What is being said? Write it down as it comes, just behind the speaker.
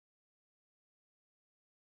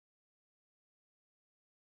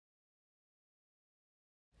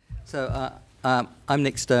I'm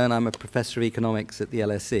Nick Stern. I'm a professor of economics at the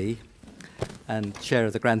LSE and chair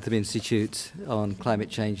of the Grantham Institute on climate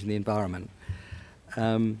change and the environment.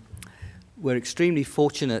 We're extremely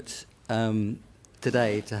fortunate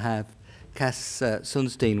today to have Cass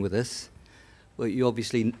Sunstein with us. Well, you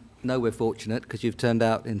obviously know we're fortunate because you've turned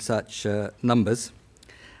out in such numbers.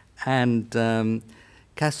 And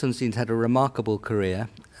Cass Sunstein's had a remarkable career.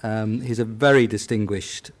 He's a very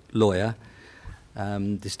distinguished lawyer,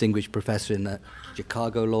 distinguished professor in the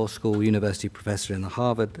Chicago Law School, university professor in the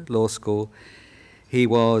Harvard Law School. He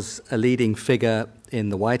was a leading figure in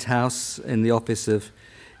the White House in the Office of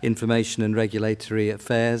Information and Regulatory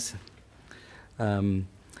Affairs.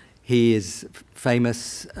 He is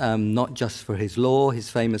famous not just for his law, he's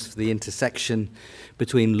famous for the intersection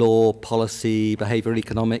between law, policy, behavioral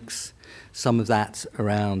economics, some of that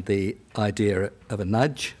around the idea of a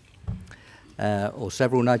nudge, or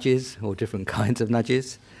several nudges, or different kinds of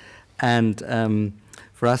nudges. And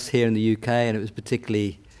for us here in the UK, and it was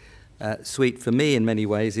particularly sweet for me in many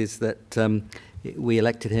ways, is that we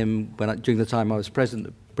elected him, during the time I was president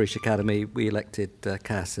of the British Academy, we elected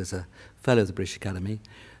Cass as a fellow of the British Academy,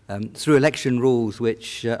 through election rules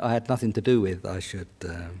which I had nothing to do with, I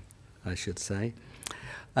should say.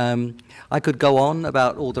 I could go on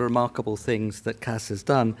about all the remarkable things that Cass has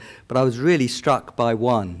done, but I was really struck by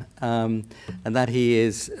one, and that he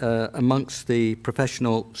is, amongst the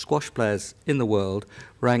professional squash players in the world,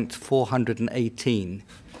 ranked 418.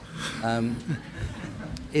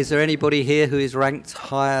 Is there anybody here who is ranked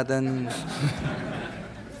higher than...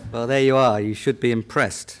 Well, there you are. You should be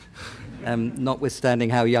impressed.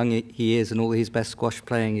 Notwithstanding how young he is and all his best squash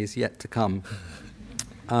playing is yet to come.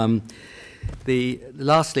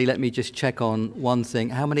 Lastly, let me just check on one thing.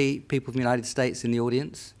 How many people from the United States in the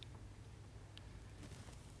audience?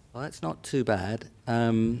 Well, that's not too bad.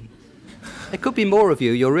 There could be more of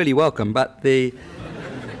you. You're really welcome. But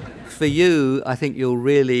for you, I think you'll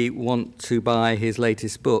really want to buy his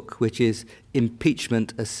latest book, which is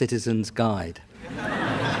Impeachment: A Citizen's Guide.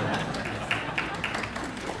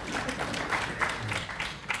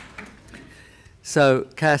 So,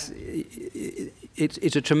 Cass,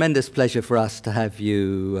 it's a tremendous pleasure for us to have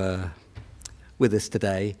you with us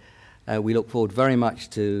today. We look forward very much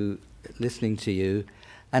to listening to you,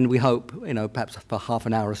 and we hope, perhaps for half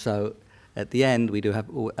an hour or so at the end. We do have,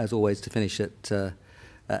 as always, to finish at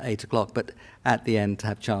 8 o'clock, but at the end to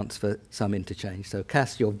have chance for some interchange. So,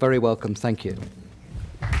 Cass, you're very welcome. Thank you.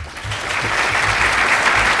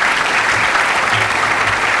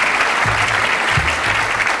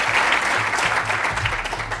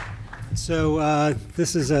 So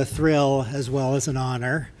this is a thrill as well as an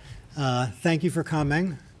honor. Thank you for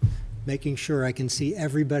coming, making sure I can see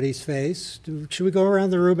everybody's face. Should we go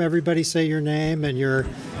around the room, everybody say your name and your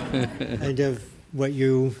kind of what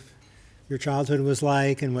your childhood was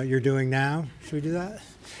like and what you're doing now? Should we do that?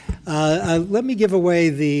 Let me give away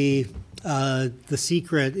the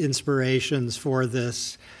secret inspirations for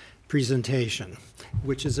this presentation,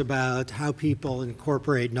 which is about how people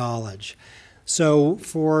incorporate knowledge. So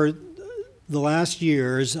for the last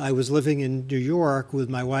years, I was living in New York with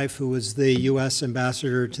my wife, who was the U.S.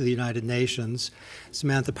 ambassador to the United Nations.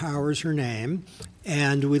 Samantha Power is her name.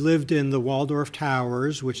 And we lived in the Waldorf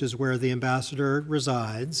Towers, which is where the ambassador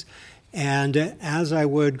resides. And as I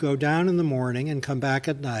would go down in the morning and come back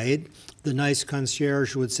at night, the nice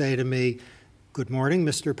concierge would say to me, "Good morning,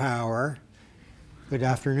 Mr. Power. Good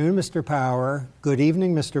afternoon, Mr. Power. Good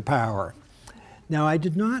evening, Mr. Power." Now, I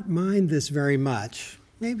did not mind this very much.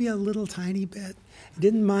 Maybe a little tiny bit. I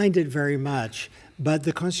didn't mind it very much, but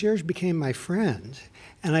the concierge became my friend,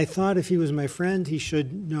 and I thought if he was my friend, he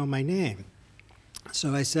should know my name.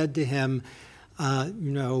 So I said to him,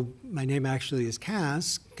 my name actually is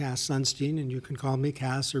Cass Sunstein, and you can call me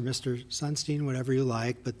Cass or Mr. Sunstein, whatever you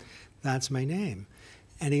like, but that's my name.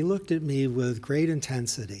 And he looked at me with great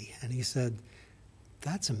intensity, and he said,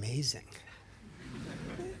 "That's amazing.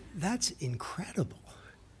 That's incredible.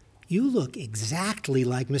 You look exactly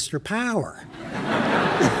like Mr. Power."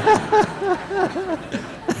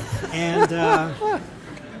 And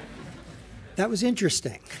that was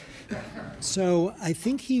interesting. So I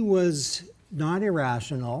think he was not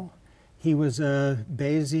irrational. He was a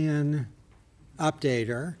Bayesian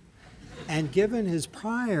updater. And given his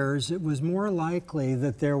priors, it was more likely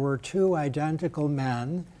that there were two identical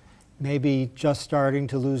men, maybe just starting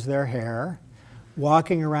to lose their hair,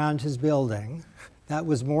 walking around his building. That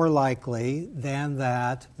was more likely than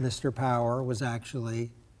that Mr. Power was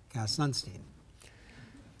actually Cass Sunstein.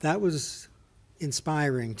 That was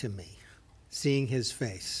inspiring to me, seeing his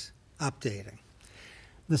face, updating.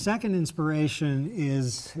 The second inspiration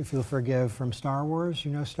is, if you'll forgive, from Star Wars.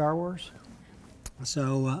 You know Star Wars?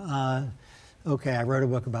 So, okay, I wrote a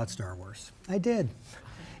book about Star Wars. I did.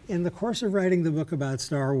 In the course of writing the book about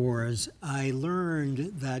Star Wars, I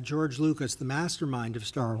learned that George Lucas, the mastermind of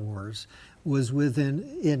Star Wars, was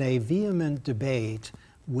in a vehement debate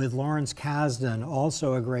with Lawrence Kasdan,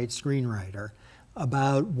 also a great screenwriter,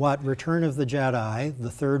 about what Return of the Jedi, the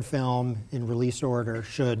third film in release order,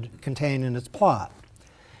 should contain in its plot.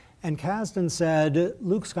 And Kasdan said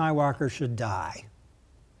Luke Skywalker should die.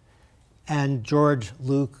 And George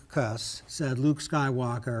Lucas said Luke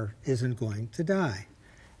Skywalker isn't going to die.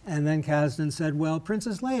 And then Kasdan said, well,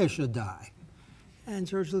 Princess Leia should die. And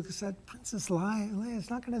George Lucas said, Princess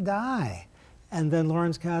Leia's not going to die. And then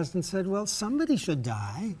Lawrence Kasdan said, well, somebody should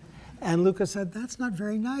die. And Lucas said, that's not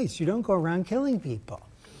very nice. You don't go around killing people.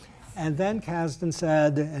 And then Kasdan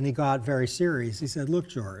said, and he got very serious, he said, look,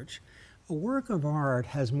 George, a work of art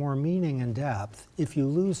has more meaning and depth if you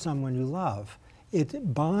lose someone you love.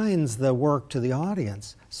 It binds the work to the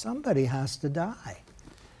audience. Somebody has to die.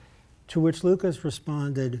 To which Lucas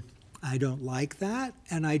responded, I don't like that,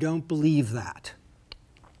 and I don't believe that.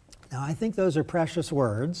 Now, I think those are precious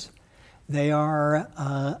words. They are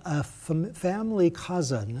a family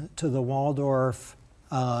cousin to the Waldorf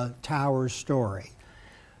Towers story.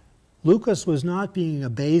 Lucas was not being a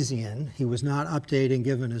Bayesian. He was not updating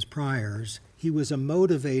given his priors. He was a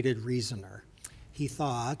motivated reasoner. He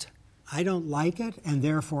thought, I don't like it, and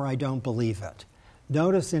therefore I don't believe it.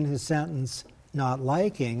 Notice in his sentence, not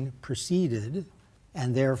liking preceded,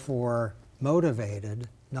 and therefore motivated,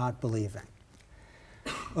 not believing.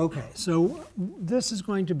 Okay, so this is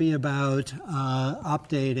going to be about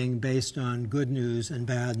updating based on good news and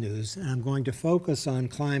bad news, and I'm going to focus on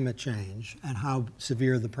climate change and how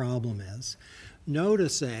severe the problem is,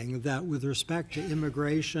 noticing that with respect to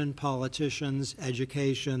immigration, politicians,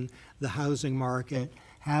 education, the housing market,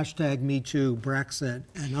 #MeToo, Brexit,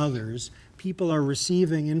 and others, people are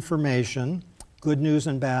receiving information, good news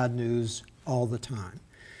and bad news, all the time.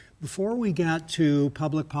 Before we get to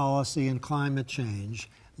public policy and climate change,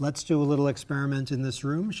 let's do a little experiment in this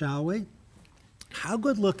room, shall we? How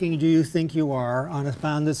good looking do you think you are on a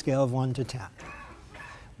bounded scale of 1 to 10?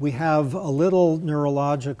 We have a little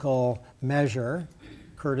neurological measure,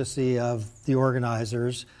 courtesy of the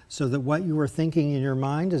organizers, so that what you were thinking in your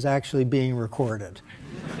mind is actually being recorded.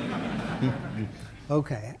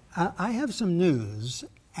 Okay, I have some news.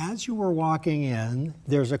 As you were walking in,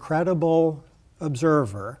 there's a credible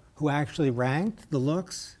observer who actually ranked the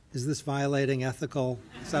looks. Is this violating ethical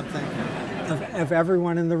something of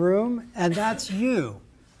everyone in the room? And that's you.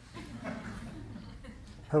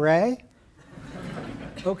 Hooray?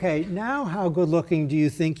 Okay, now how good looking do you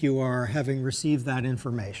think you are having received that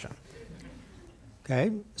information?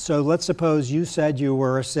 Okay, so let's suppose you said you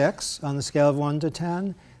were a 6 on the scale of 1 to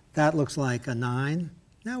 10. That looks like a 9.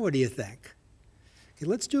 Now what do you think? Okay,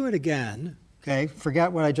 let's do it again. Okay,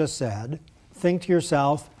 forget what I just said. Think to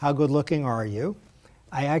yourself, how good looking are you?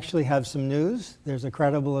 I actually have some news. There's a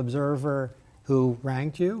credible observer who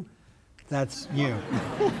ranked you. That's you.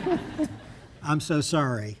 I'm so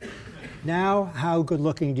sorry. Now, how good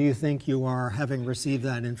looking do you think you are having received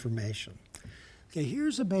that information? Okay,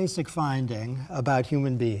 here's a basic finding about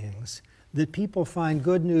human beings, that people find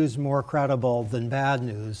good news more credible than bad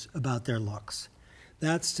news about their looks.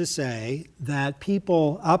 That's to say that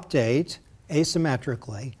people update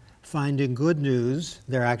asymmetrically, finding good news,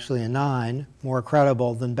 they're actually a 9, more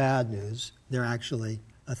credible than bad news, they're actually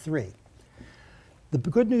a 3. The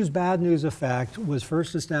good news, bad news effect was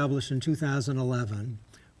first established in 2011,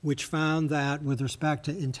 which found that with respect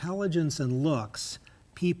to intelligence and looks,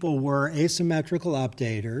 people were asymmetrical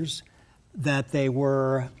updaters, that they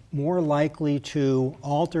were more likely to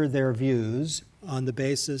alter their views on the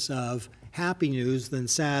basis of happy news than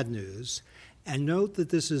sad news. And note that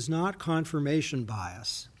this is not confirmation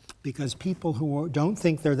bias, because people who don't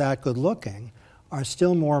think they're that good looking are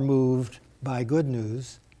still more moved by good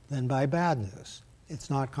news than by bad news.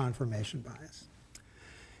 It's not confirmation bias.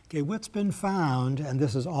 Okay, what's been found, and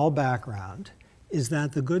this is all background, is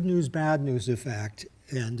that the good news, bad news effect,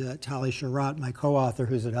 and Tali Sharot, my co-author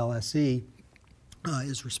who's at LSE,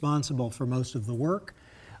 is responsible for most of the work.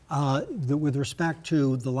 With respect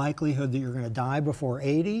to the likelihood that you're going to die before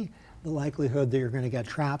 80, the likelihood that you're going to get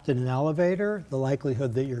trapped in an elevator, the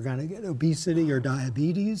likelihood that you're going to get obesity or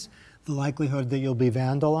diabetes, the likelihood that you'll be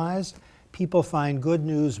vandalized, people find good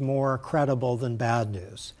news more credible than bad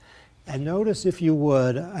news. And notice, if you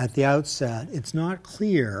would, at the outset, it's not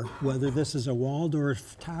clear whether this is a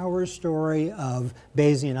Waldorf Towers story of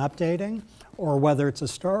Bayesian updating or whether it's a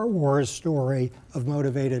Star Wars story of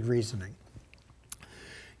motivated reasoning.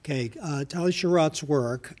 Okay, Tali Sharot's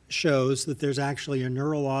work shows that there's actually a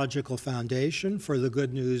neurological foundation for the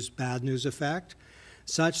good news, bad news effect,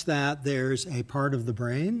 such that there's a part of the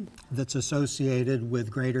brain that's associated with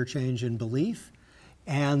greater change in belief,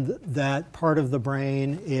 and that part of the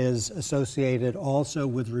brain is associated also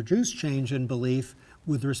with reduced change in belief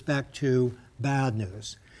with respect to bad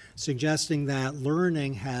news, suggesting that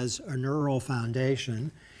learning has a neural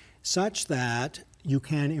foundation such that you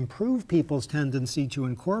can improve people's tendency to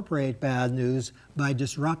incorporate bad news by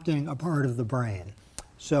disrupting a part of the brain.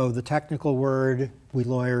 So the technical word we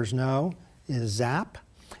lawyers know is zap.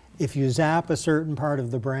 If you zap a certain part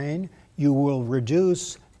of the brain, you will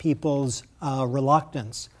reduce people's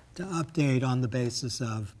reluctance to update on the basis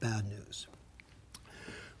of bad news.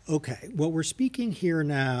 Okay, what we're speaking here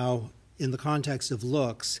now in the context of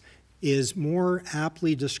looks is more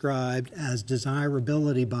aptly described as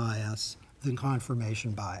desirability bias than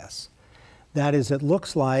confirmation bias. That is, it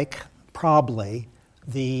looks like probably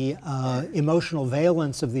the emotional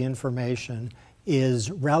valence of the information is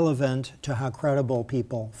relevant to how credible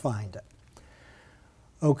people find it.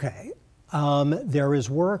 Okay, there is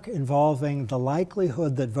work involving the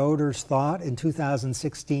likelihood that voters thought in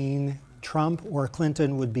 2016 Trump or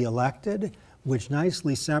Clinton would be elected, which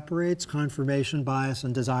nicely separates confirmation bias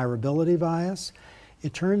and desirability bias.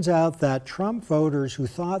 It turns out that Trump voters who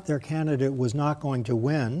thought their candidate was not going to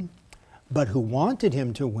win, but who wanted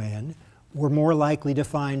him to win, were more likely to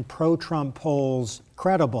find pro-Trump polls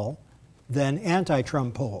credible than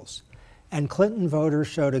anti-Trump polls. And Clinton voters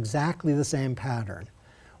showed exactly the same pattern.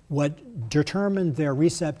 What determined their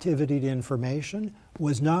receptivity to information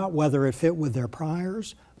was not whether it fit with their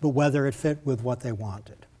priors, but whether it fit with what they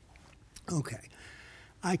wanted. Okay.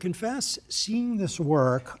 I confess, seeing this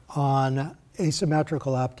work on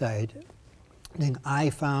asymmetrical updating, I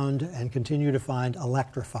found and continue to find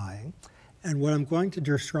electrifying. And what I'm going to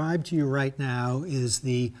describe to you right now is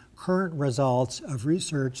the current results of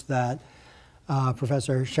research that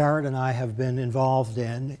Professor Sharot and I have been involved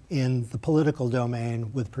in the political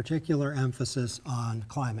domain with particular emphasis on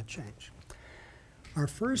climate change. Our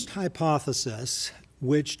first hypothesis,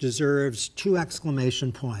 which deserves 2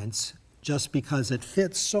 exclamation points just because it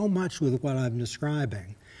fits so much with what I'm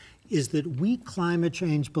describing, is that weak climate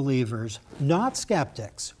change believers, not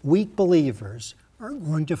skeptics, weak believers, are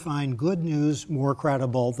going to find good news more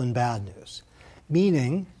credible than bad news.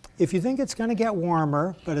 Meaning, if you think it's going to get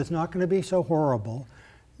warmer, but it's not going to be so horrible,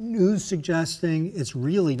 news suggesting it's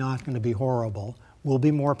really not going to be horrible will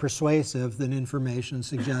be more persuasive than information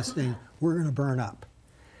suggesting we're going to burn up.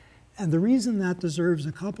 And the reason that deserves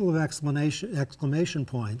a couple of exclamation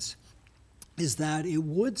points is that it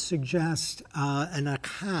would suggest an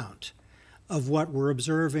account of what we're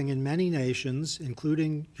observing in many nations,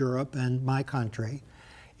 including Europe and my country,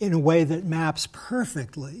 in a way that maps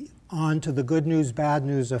perfectly onto the good news, bad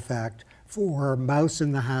news effect for mouse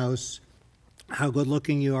in the house, how good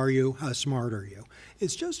looking are you, how smart are you.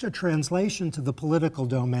 It's just a translation to the political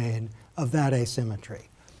domain of that asymmetry.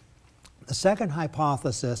 The second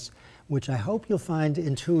hypothesis, which I hope you'll find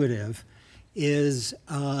intuitive, is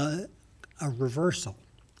a reversal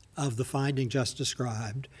of the finding just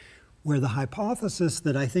described, where the hypothesis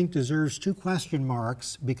that I think deserves 2 question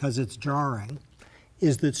marks because it's jarring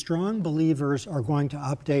is that strong believers are going to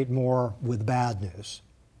update more with bad news,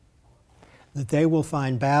 that they will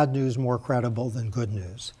find bad news more credible than good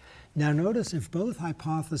news. Now notice if both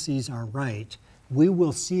hypotheses are right, we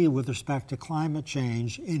will see with respect to climate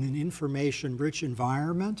change in an information-rich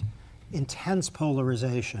environment, intense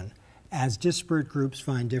polarization as disparate groups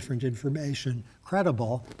find different information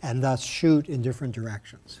credible and thus shoot in different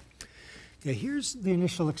directions. Okay, here's the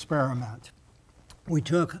initial experiment. We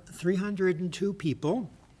took 302 people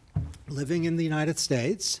living in the United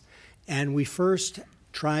States, and we first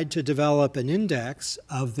tried to develop an index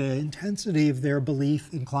of the intensity of their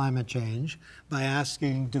belief in climate change by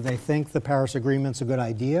asking, do they think the Paris Agreement's a good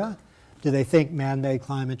idea? Do they think man-made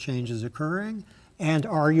climate change is occurring? And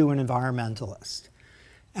are you an environmentalist?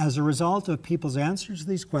 As a result of people's answers to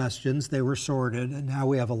these questions, they were sorted, and now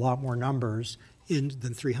we have a lot more numbers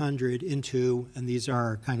than 300 into, and these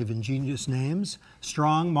are kind of ingenious names,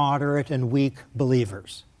 strong, moderate, and weak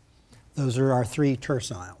believers. Those are our 3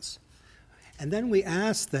 terciles. And then we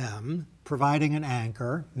asked them, providing an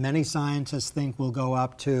anchor, many scientists think will go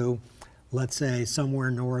up to, let's say,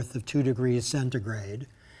 somewhere north of 2 degrees centigrade,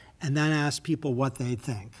 and then asked people what they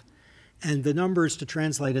think. And the numbers to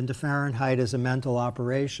translate into Fahrenheit is a mental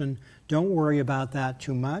operation. Don't worry about that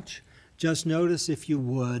too much. Just notice, if you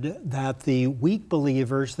would, that the weak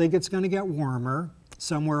believers think it's going to get warmer,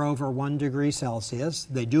 somewhere over 1 degree Celsius.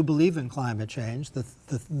 They do believe in climate change, the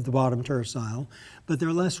bottom tercile, but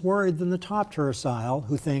they're less worried than the top tercile,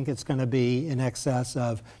 who think it's going to be in excess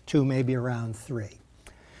of 2, maybe around 3.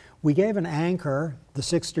 We gave an anchor, the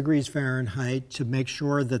 6 degrees Fahrenheit, to make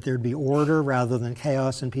sure that there'd be order rather than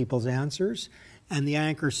chaos in people's answers, and the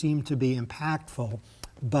anchor seemed to be impactful,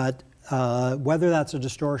 but whether that's a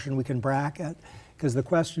distortion we can bracket, because the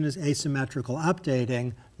question is asymmetrical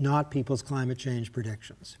updating, not people's climate change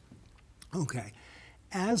predictions. Okay,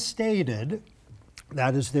 as stated,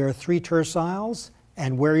 that is, there are 3 terciles,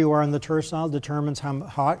 and where you are in the tercile determines how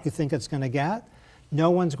hot you think it's going to get.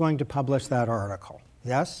 No one's going to publish that article.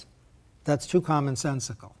 Yes? That's too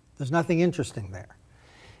commonsensical. There's nothing interesting there.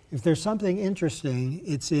 If there's something interesting,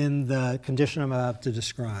 it's in the condition I'm about to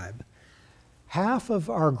describe. Half of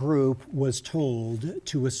our group was told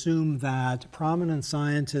to assume that prominent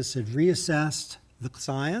scientists had reassessed the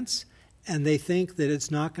science, and they think that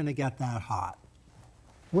it's not going to get that hot.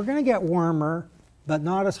 We're going to get warmer, but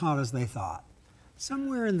not as hot as they thought.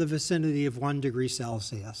 Somewhere in the vicinity of 1 degree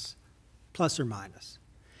Celsius, plus or minus.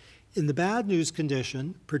 In the bad news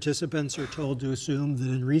condition, participants are told to assume that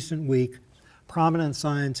in recent weeks, prominent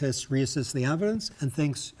scientists reassess the evidence and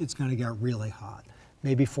thinks it's going to get really hot,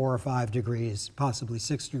 maybe 4 or 5 degrees, possibly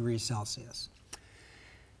 6 degrees Celsius.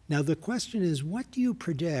 Now the question is, what do you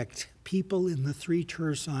predict people in the 3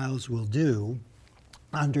 terciles will do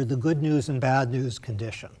under the good news and bad news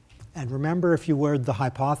condition? And remember, if you would, the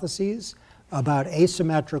hypotheses about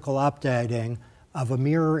asymmetrical updating of a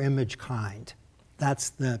mirror image kind. That's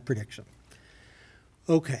the prediction.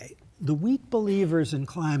 Okay, the weak believers in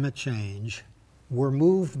climate change were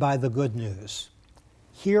moved by the good news.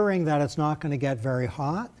 Hearing that it's not going to get very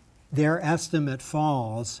hot, their estimate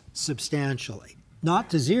falls substantially.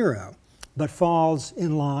 Not to 0, but falls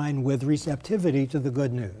in line with receptivity to the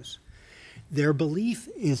good news. Their belief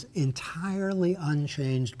is entirely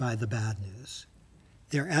unchanged by the bad news.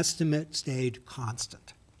 Their estimate stayed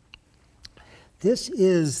constant. This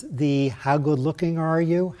is the how good looking are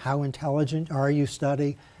you, how intelligent are you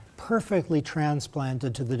study, perfectly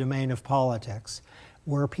transplanted to the domain of politics,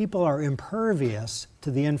 where people are impervious to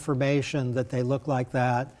the information that they look like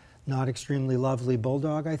that not extremely lovely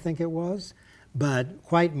bulldog, I think it was, but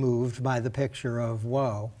quite moved by the picture of,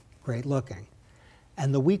 whoa, great looking.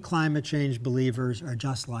 And the weak climate change believers are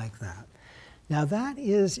just like that. Now that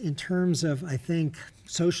is, in terms of, I think,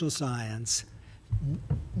 social science,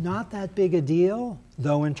 not that big a deal,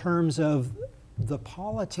 though in terms of the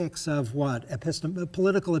politics of what?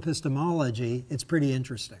 Political epistemology, it's pretty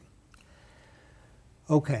interesting.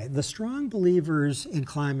 Okay, the strong believers in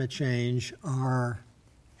climate change are,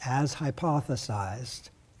 as hypothesized,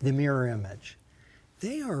 the mirror image.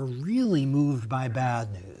 They are really moved by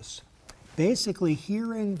bad news. Basically,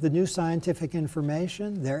 hearing the new scientific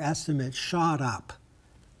information, their estimate shot up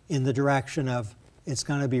in the direction of it's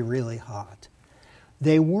going to be really hot.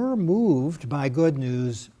 They were moved by good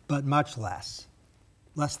news, but much less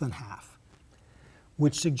than half,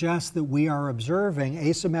 which suggests that we are observing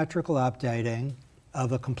asymmetrical updating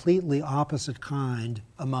of a completely opposite kind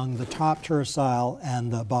among the top tercile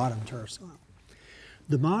and the bottom tercile.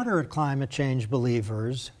 The moderate climate change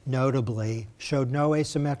believers, notably, showed no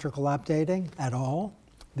asymmetrical updating at all.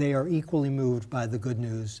 They are equally moved by the good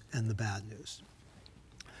news and the bad news.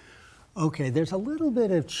 Okay, there's a little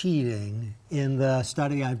bit of cheating in the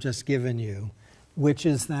study I've just given you, which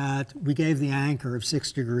is that we gave the anchor of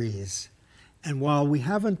 6 degrees. And while we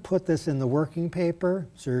haven't put this in the working paper,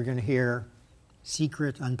 so you're going to hear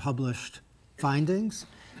secret, unpublished findings,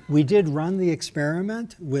 we did run the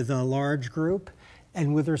experiment with a large group.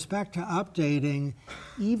 And with respect to updating,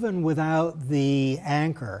 even without the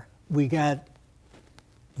anchor, we get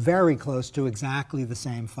very close to exactly the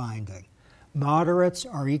same finding. Moderates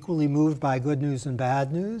are equally moved by good news and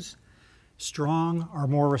bad news. Strong are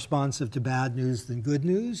more responsive to bad news than good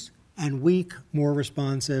news. And weak more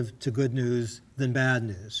responsive to good news than bad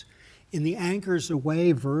news. In the anchors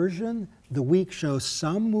away version, the weak show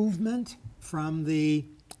some movement from the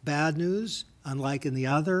bad news. Unlike in the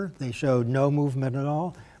other, they showed no movement at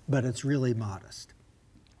all, but it's really modest.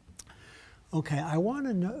 Okay, I want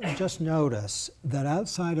to just notice that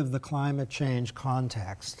outside of the climate change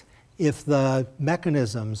context, if the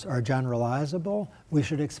mechanisms are generalizable, we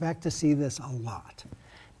should expect to see this a lot.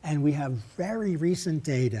 And we have very recent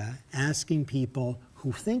data asking people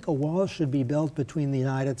who think a wall should be built between the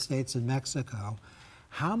United States and Mexico,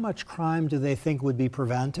 how much crime do they think would be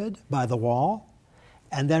prevented by the wall?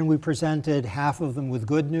 And then we presented half of them with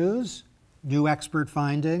good news, new expert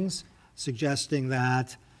findings, suggesting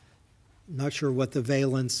that, I'm not sure what the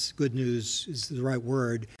valence, good news is the right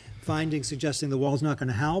word, findings suggesting the wall's not going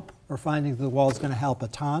to help, or findings the wall's going to help a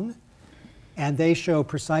ton. And they show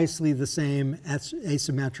precisely the same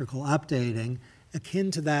asymmetrical updating,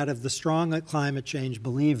 akin to that of the strong climate change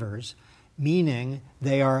believers, meaning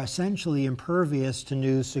they are essentially impervious to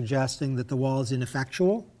news suggesting that the wall is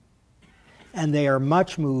ineffectual, and they are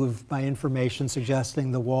much moved by information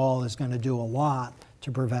suggesting the wall is going to do a lot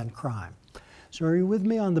to prevent crime. So are you with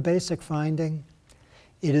me on the basic finding?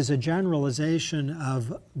 It is a generalization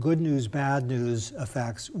of good news, bad news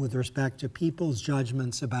effects with respect to people's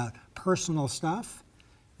judgments about personal stuff,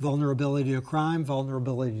 vulnerability to crime,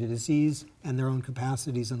 vulnerability to disease, and their own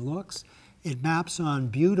capacities and looks. It maps on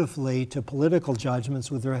beautifully to political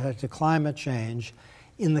judgments with respect to climate change.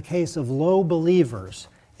 In the case of low believers,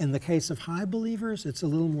 in the case of high believers, it's a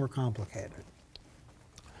little more complicated.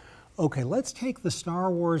 Okay, let's take the Star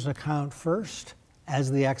Wars account first as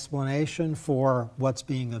the explanation for what's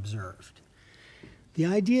being observed. The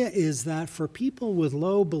idea is that for people with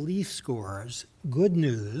low belief scores, good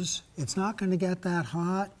news, it's not going to get that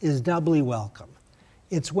hot, is doubly welcome.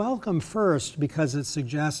 It's welcome first because it's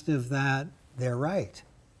suggestive that they're right.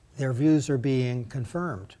 Their views are being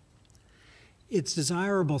confirmed. It's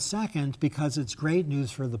desirable second because it's great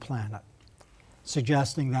news for the planet,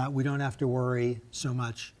 suggesting that we don't have to worry so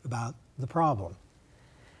much about the problem.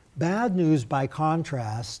 Bad news, by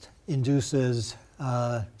contrast, induces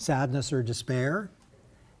sadness or despair,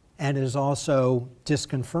 and is also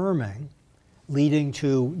disconfirming, leading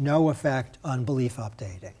to no effect on belief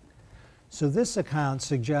updating. So this account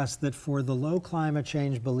suggests that for the low climate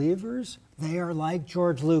change believers, they are like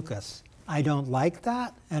George Lucas. I don't like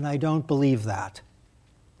that, and I don't believe that.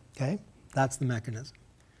 Okay? That's the mechanism.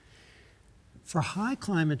 For high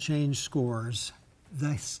climate change scores,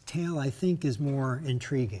 this tale, I think, is more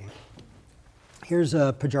intriguing. Here's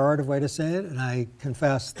a pejorative way to say it, and I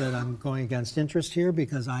confess that I'm going against interest here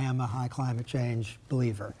because I am a high climate change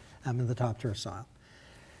believer. I'm in the top tercile.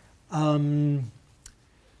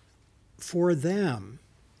 For them,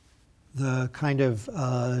 the kind of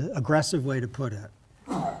aggressive way to put it,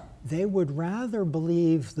 they would rather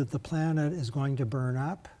believe that the planet is going to burn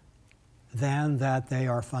up than that they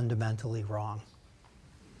are fundamentally wrong.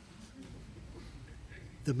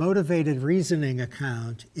 The motivated reasoning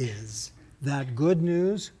account is that good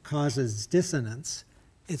news causes dissonance.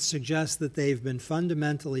 It suggests that they've been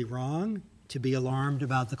fundamentally wrong to be alarmed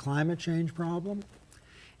about the climate change problem.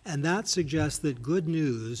 And that suggests that good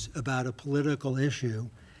news about a political issue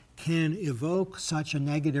can evoke such a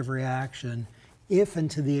negative reaction if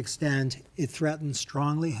and to the extent it threatens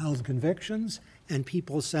strongly held convictions and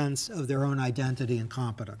people's sense of their own identity and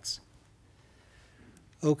competence.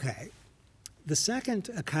 Okay. The second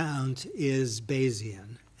account is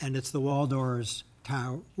Bayesian, and it's the Waldorf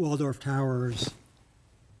Towers.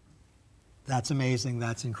 That's amazing,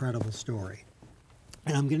 that's an incredible story.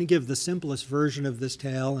 And I'm going to give the simplest version of this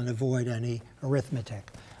tale and avoid any arithmetic.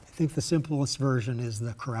 I think the simplest version is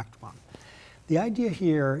the correct one. The idea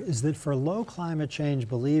here is that for low climate change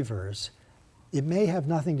believers, it may have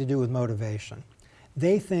nothing to do with motivation.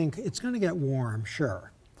 They think it's going to get warm,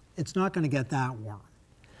 sure. It's not going to get that warm.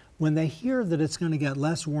 When they hear that it's going to get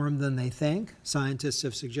less warm than they think, scientists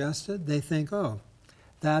have suggested, they think, oh,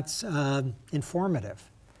 that's informative.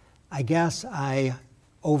 I guess I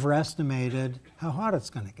overestimated how hot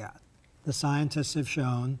it's going to get. The scientists have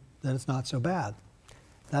shown that it's not so bad.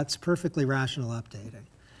 That's perfectly rational updating.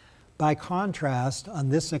 By contrast, on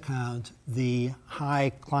this account, the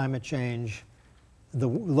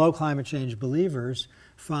low climate change believers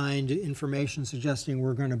find information suggesting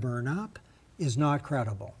we're going to burn up is not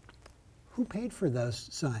credible. Who paid for those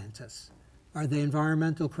scientists? Are they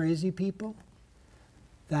environmental crazy people?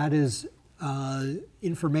 That is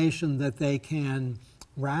information that they can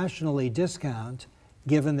rationally discount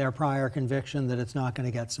given their prior conviction that it's not going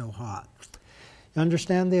to get so hot. You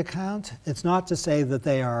understand the account? It's not to say that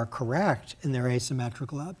they are correct in their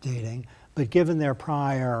asymmetrical updating, but given their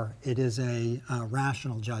prior, it is a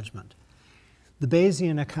rational judgment. The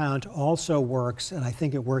Bayesian account also works, and I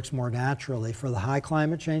think it works more naturally, for the high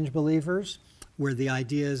climate change believers, where the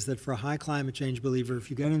idea is that for a high climate change believer, if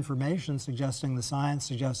you get information suggesting the science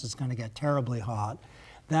suggests it's going to get terribly hot,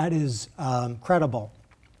 that is credible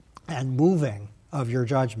and moving of your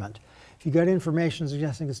judgment. If you get information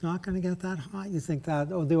suggesting it's not going to get that hot, you think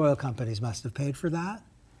that, oh, the oil companies must have paid for that.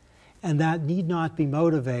 And that need not be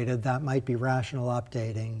motivated. That might be rational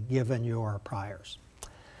updating given your priors.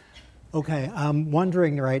 Okay, I'm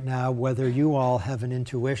wondering right now whether you all have an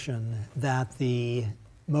intuition that the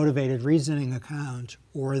motivated reasoning account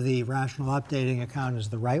or the rational updating account is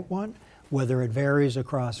the right one, whether it varies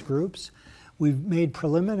across groups. We've made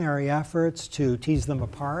preliminary efforts to tease them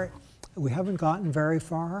apart. We haven't gotten very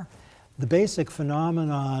far. The basic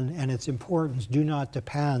phenomenon and its importance do not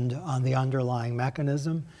depend on the underlying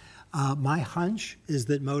mechanism. My hunch is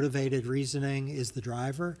that motivated reasoning is the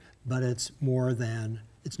driver, but it's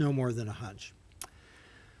no more than a hunch.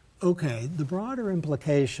 Okay, the broader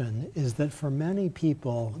implication is that for many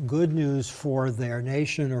people, good news for their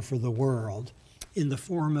nation or for the world, in the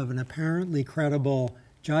form of an apparently credible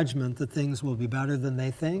judgment that things will be better than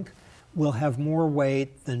they think, will have more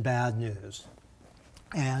weight than bad news.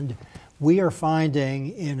 And we are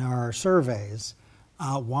finding in our surveys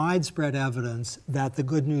widespread evidence that the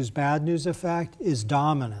good news, bad news effect is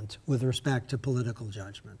dominant with respect to political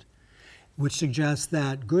judgment, which suggests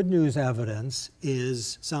that good news evidence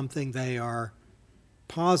is something they are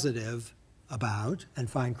positive about and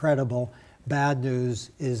find credible. Bad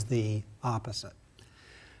news is the opposite.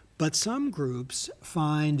 But some groups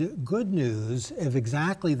find good news of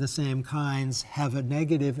exactly the same kinds have a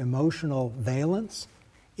negative emotional valence,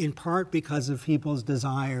 in part because of people's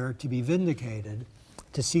desire to be vindicated,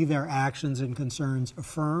 to see their actions and concerns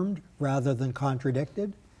affirmed rather than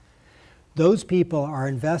contradicted. Those people are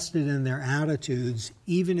invested in their attitudes,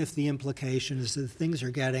 even if the implication is that things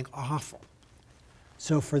are getting awful.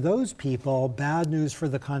 So for those people, bad news for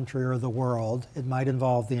the country or the world, it might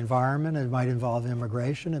involve the environment, it might involve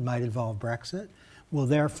immigration, it might involve Brexit, will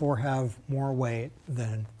therefore have more weight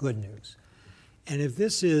than good news. And if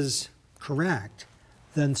this is correct,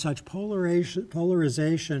 then such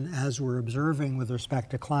polarization as we're observing with respect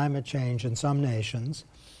to climate change in some nations,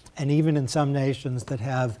 and even in some nations that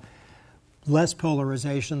have less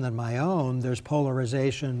polarization than my own, there's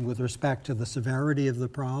polarization with respect to the severity of the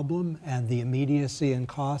problem and the immediacy and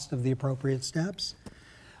cost of the appropriate steps,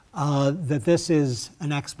 that this is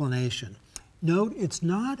an explanation. Note, it's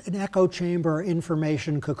not an echo chamber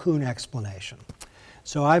information cocoon explanation.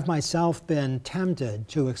 So I've myself been tempted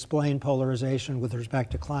to explain polarization with respect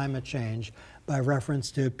to climate change by reference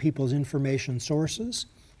to people's information sources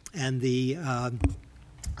and the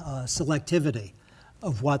selectivity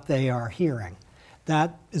of what they are hearing.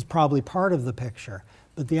 That is probably part of the picture,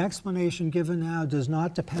 but the explanation given now does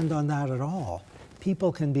not depend on that at all.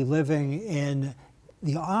 People can be living in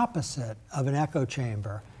the opposite of an echo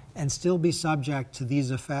chamber and still be subject to these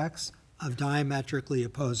effects of diametrically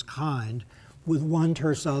opposed kind, with one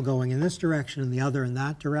tercel going in this direction and the other in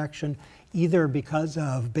that direction, either because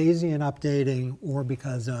of Bayesian updating or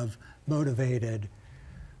because of motivated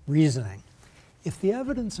reasoning. If the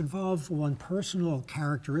evidence involves one's personal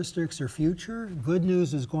characteristics or future, good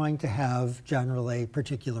news is going to have generally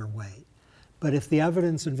particular weight. But if the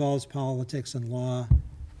evidence involves politics and law,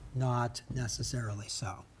 not necessarily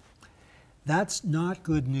so. That's not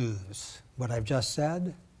good news, what I've just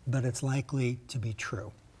said, but it's likely to be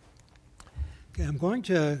true. Okay, I'm going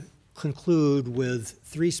to conclude with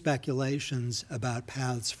 3 speculations about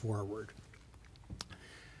paths forward.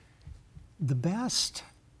 The best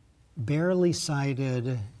barely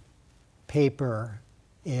cited paper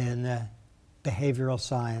in behavioral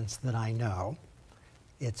science that I know,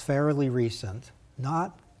 it's fairly recent,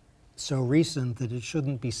 not so recent that it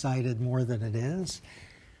shouldn't be cited more than it is,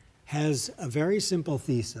 has a very simple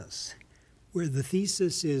thesis, where the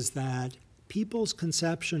thesis is that people's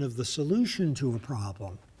conception of the solution to a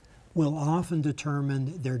problem will often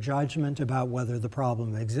determine their judgment about whether the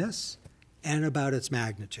problem exists and about its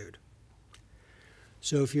magnitude.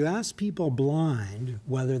 So if you ask people blind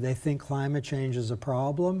whether they think climate change is a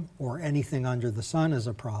problem or anything under the sun is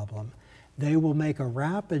a problem, they will make a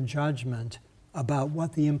rapid judgment about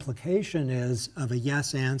what the implication is of a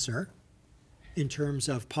yes answer in terms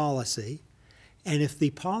of policy. And if the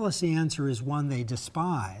policy answer is one they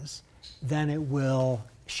despise, then it will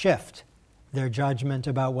shift their judgment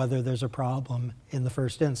about whether there's a problem in the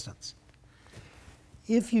first instance.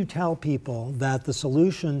 If you tell people that the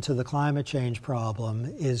solution to the climate change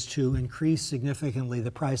problem is to increase significantly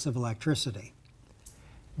the price of electricity,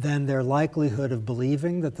 then their likelihood of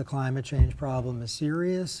believing that the climate change problem is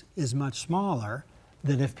serious is much smaller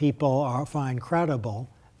than if people find credible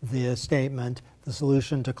the statement the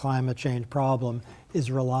solution to climate change problem is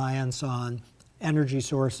reliance on energy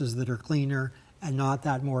sources that are cleaner and not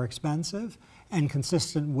that more expensive and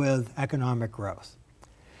consistent with economic growth.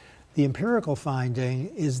 The empirical finding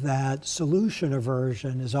is that solution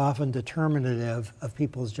aversion is often determinative of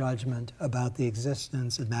people's judgment about the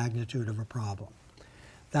existence and magnitude of a problem.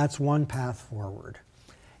 That's one path forward.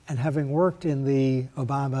 And having worked in the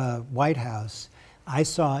Obama White House, I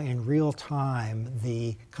saw in real time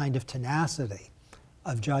the kind of tenacity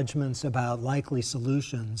of judgments about likely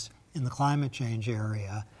solutions in the climate change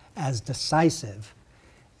area as decisive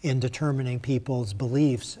in determining people's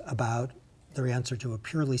beliefs about their answer to a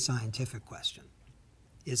purely scientific question.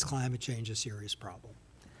 Is climate change a serious problem?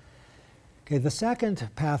 Okay, the second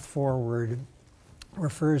path forward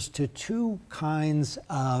refers to two kinds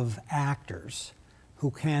of actors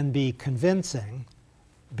who can be convincing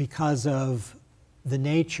because of the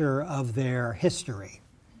nature of their history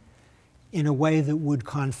in a way that would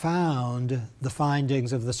confound the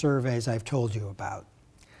findings of the surveys I've told you about.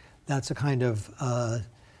 That's a kind of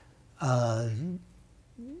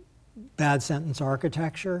bad sentence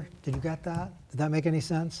architecture. Did you get that? Did that make any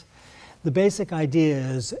sense? The basic idea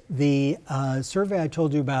is the survey I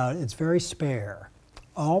told you about, it's very spare.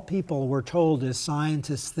 All people were told is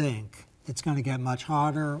scientists think it's going to get much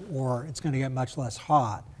hotter or it's going to get much less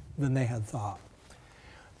hot than they had thought.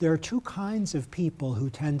 There are two kinds of people who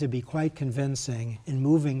tend to be quite convincing in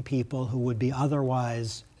moving people who would be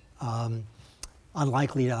otherwise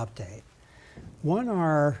unlikely to update. One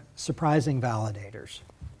are surprising validators.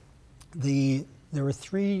 There were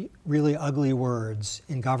three really ugly words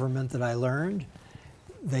in government that I learned.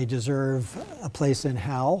 They deserve a place in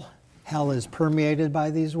hell. Hell is permeated by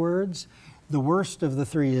these words. The worst of the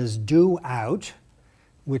three is do out,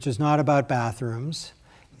 which is not about bathrooms.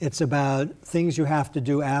 It's about things you have to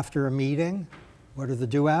do after a meeting. What are the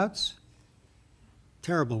do outs?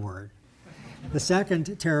 Terrible word. The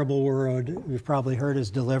second terrible word we've probably heard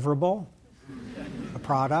is deliverable, a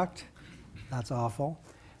product. That's awful.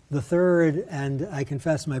 The third, and I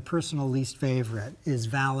confess my personal least favorite, is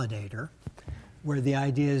validator, where the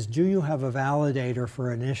idea is, do you have a validator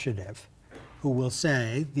for an initiative who will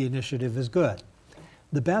say the initiative is good?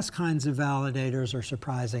 The best kinds of validators are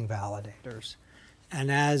surprising validators.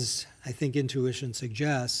 And as I think intuition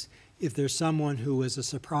suggests, if there's someone who is a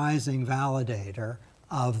surprising validator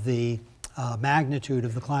of the magnitude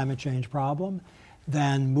of the climate change problem,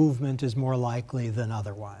 then movement is more likely than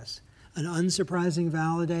otherwise. An unsurprising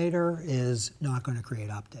validator is not going to create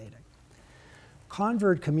updating.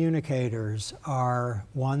 Convert communicators are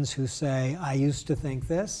ones who say, I used to think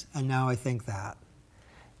this, and now I think that.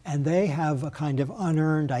 And they have a kind of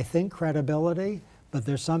unearned, I think, credibility, but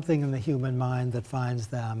there's something in the human mind that finds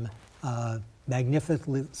them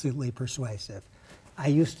magnificently persuasive. I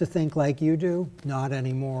used to think like you do, not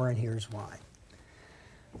anymore, and here's why.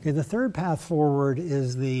 Okay, the third path forward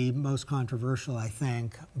is the most controversial, I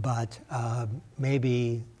think, but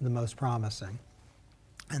maybe the most promising.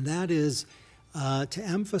 And that is to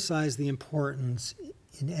emphasize the importance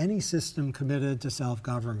in any system committed to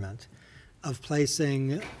self-government of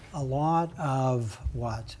placing a lot of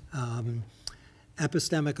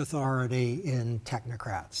epistemic authority in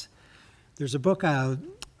technocrats. There's a book out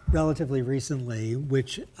relatively recently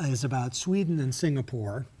which is about Sweden and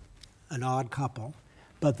Singapore, an odd couple,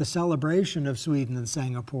 but the celebration of Sweden and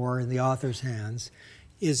Singapore in the author's hands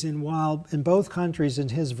is while in both countries in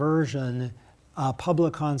his version,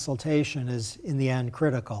 public consultation is in the end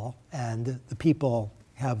critical and the people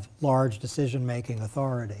have large decision-making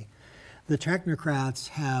authority. The technocrats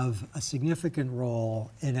have a significant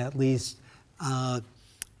role in at least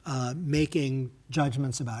making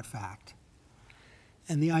judgments about fact.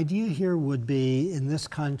 And the idea here would be, in this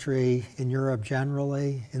country, in Europe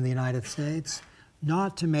generally, in the United States,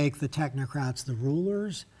 not to make the technocrats the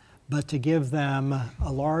rulers, but to give them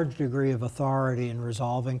a large degree of authority in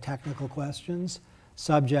resolving technical questions,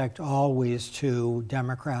 subject always to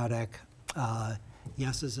democratic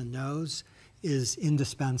yeses and nos, is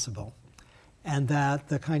indispensable. And that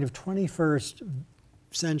the kind of 21st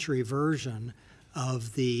century version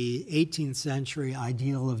of the 18th century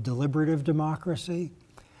ideal of deliberative democracy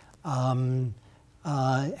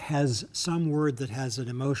has some word that has an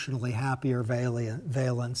emotionally happier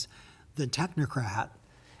valence than technocrat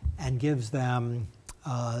and gives them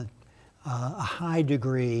a high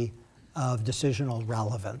degree of decisional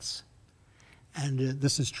relevance. And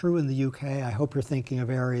this is true in the UK. I hope you're thinking of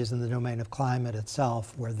areas in the domain of climate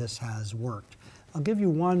itself where this has worked. I'll give you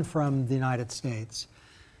one from the United States.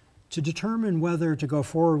 To determine whether to go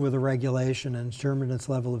forward with a regulation and determine its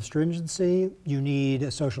level of stringency, you need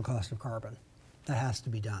a social cost of carbon. That has to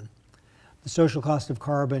be done. The social cost of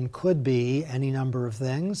carbon could be any number of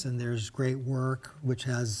things, and there's great work which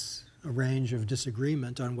has a range of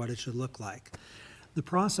disagreement on what it should look like. The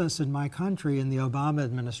process in my country in the Obama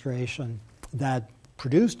administration that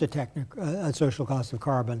produced a social cost of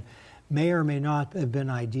carbon may or may not have been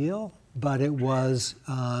ideal, but it was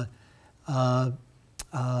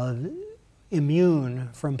immune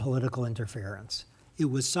from political interference. It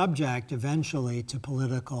was subject eventually to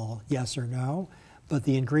political yes or no, but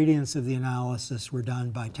the ingredients of the analysis were done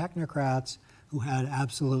by technocrats who had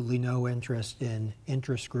absolutely no interest in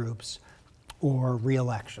interest groups or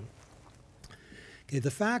re-election. Okay, the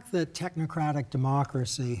fact that technocratic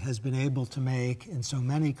democracy has been able to make in so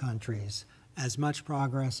many countries as much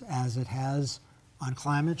progress as it has on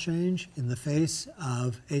climate change in the face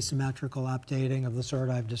of asymmetrical updating of the sort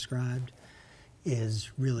I've described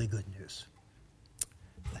is really good news.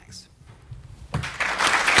 Thanks.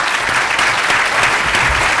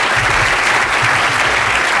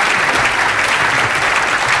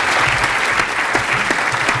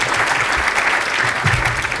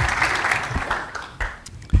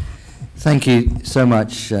 Thank you so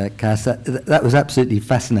much, Cass. That was absolutely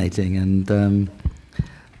fascinating, and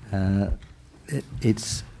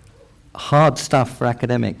it's hard stuff for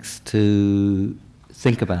academics to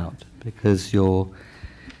think about, because you're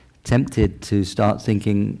tempted to start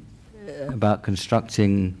thinking about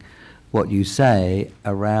constructing what you say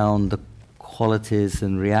around the qualities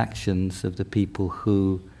and reactions of the people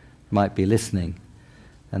who might be listening,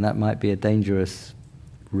 and that might be a dangerous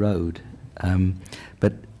road.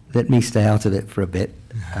 But let me stay out of it for a bit.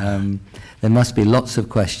 There must be lots of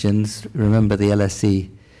questions. Remember the LSE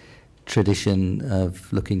tradition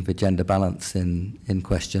of looking for gender balance in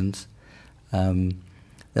questions. There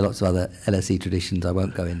are lots of other LSE traditions I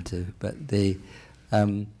won't go into, but the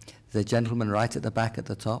gentleman right at the back at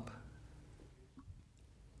the top.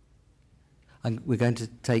 We're going to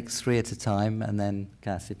take three at a time, and then,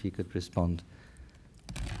 Cass, if you could respond.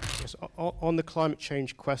 Yes, on the climate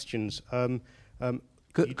change questions,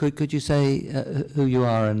 Could you say who you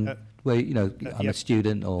are and where, I'm a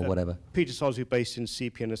student or whatever? Peter Sosby, based in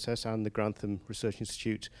CPNSS and the Grantham Research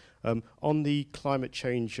Institute. On the climate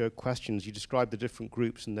change questions, you described the different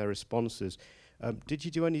groups and their responses. Did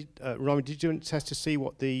you do any, Rami, did you do any tests to see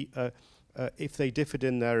what if they differed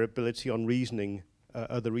in their ability on reasoning,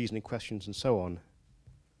 other reasoning questions and so on?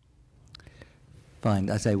 Fine.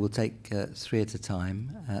 I say we'll take three at a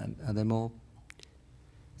time. Are there more?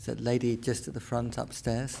 Is that lady just at the front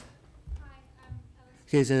upstairs?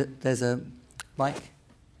 Hi, there's a mic.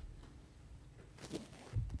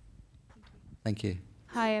 Thank you.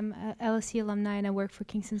 Hi, I'm LSE alumni and I work for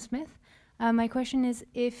Kingston Smith. My question is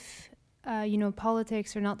if,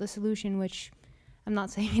 politics are not the solution, which I'm not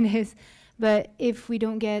saying it is, but if we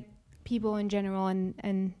don't get people in general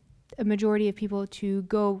and a majority of people to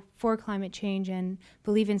go for climate change and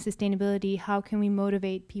believe in sustainability, how can we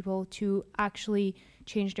motivate people to actually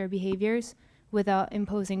change their behaviors without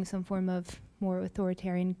imposing some form of more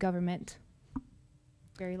authoritarian government?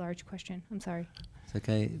 Very large question. I'm sorry. It's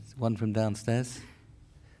okay. It's one from downstairs.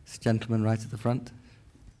 This gentleman right at the front.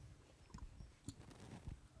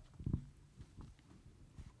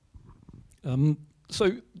 John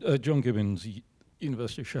Gibbons,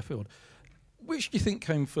 University of Sheffield. Which do you think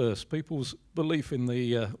came first, people's belief in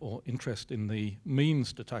the, or interest in the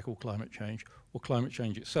means to tackle climate change, or climate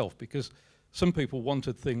change itself? Because some people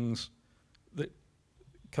wanted things that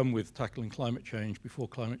come with tackling climate change before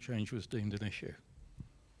climate change was deemed an issue.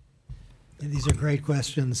 These are great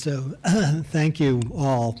questions, so thank you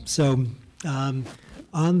all. So on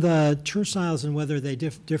the terciles and whether they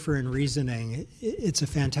differ in reasoning, it's a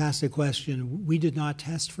fantastic question. We did not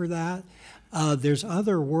test for that. There's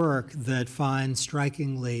other work that finds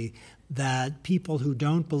strikingly that people who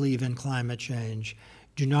don't believe in climate change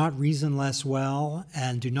do not reason less well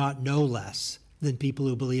and do not know less than people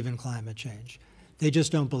who believe in climate change. They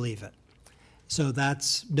just don't believe it. So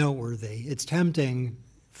that's noteworthy. It's tempting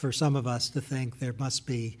for some of us to think there must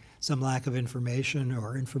be some lack of information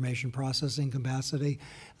or information processing capacity.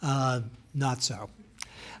 Not so.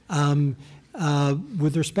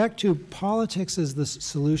 With respect to politics as the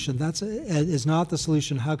solution, that is not the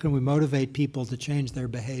solution. How can we motivate people to change their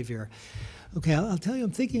behavior? Okay, I'll tell you,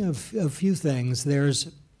 I'm thinking of a few things.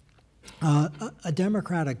 There's a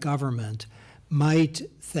democratic government might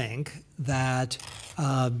think that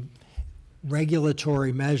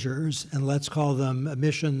regulatory measures, and let's call them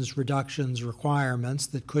emissions reductions requirements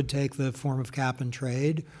that could take the form of cap and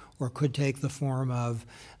trade, or could take the form of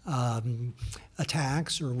a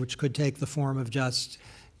tax, or which could take the form of just,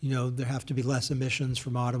 there have to be less emissions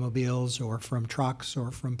from automobiles or from trucks or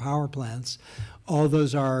from power plants. All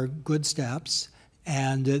those are good steps,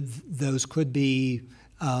 and those could be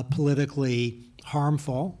politically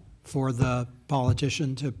harmful for the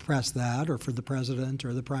politician to press that, or for the president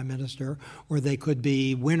or the prime minister, or they could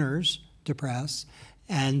be winners to press,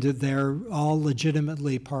 and they're all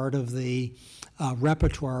legitimately part of the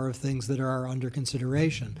repertoire of things that are under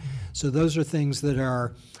consideration. So those are things that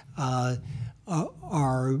are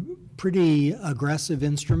pretty aggressive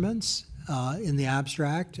instruments in the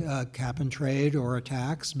abstract. Cap and trade or a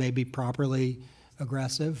tax may be properly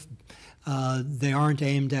aggressive. They aren't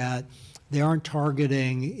aimed at They aren't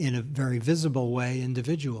targeting in a very visible way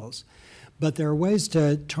individuals. But there are ways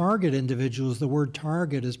to target individuals. The word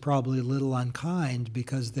target is probably a little unkind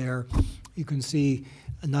because you can see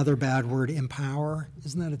another bad word, empower.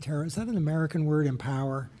 Isn't that is that an American word,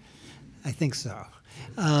 empower? I think so.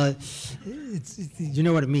 You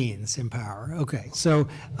know what it means, empower. Okay, so,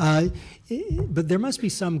 but there must be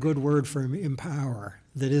some good word for empower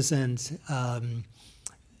that isn't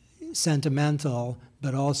sentimental,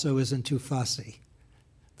 but also isn't too fussy.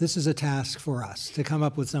 This is a task for us to come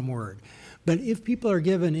up with some word. But if people are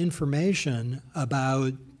given information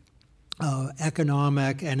about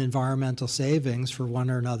economic and environmental savings for one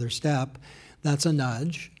or another step, that's a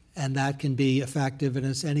nudge, and that can be effective, and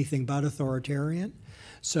it's anything but authoritarian.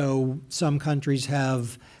 So some countries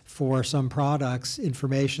have, for some products,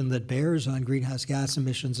 information that bears on greenhouse gas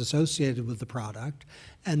emissions associated with the product,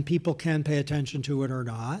 and people can pay attention to it or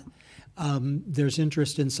not. There's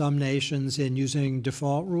interest in some nations in using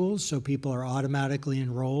default rules, so people are automatically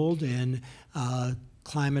enrolled in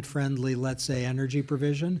climate-friendly, let's say, energy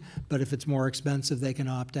provision, but if it's more expensive, they can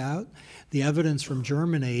opt out. The evidence from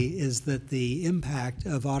Germany is that the impact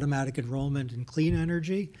of automatic enrollment in clean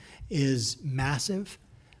energy is massive.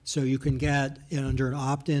 So you can get, under an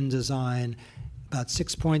opt-in design, about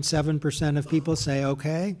 6.7% of people say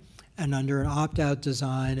okay, and under an opt-out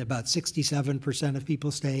design, about 67% of people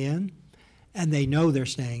stay in, and they know they're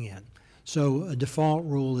staying in. So a default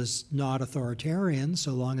rule is not authoritarian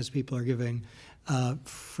so long as people are giving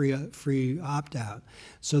free opt-out.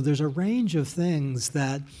 So there's a range of things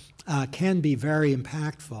that can be very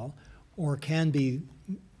impactful or can be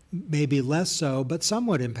maybe less so, but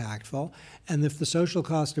somewhat impactful. And if the social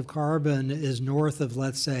cost of carbon is north of,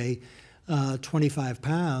 let's say, 25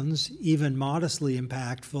 pounds, even modestly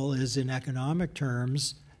impactful is, in economic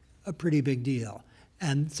terms, a pretty big deal.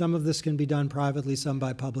 And some of this can be done privately, some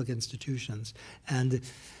by public institutions. And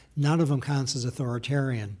none of them counts as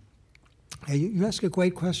authoritarian. You ask a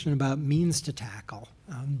great question about means to tackle.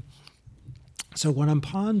 So what I'm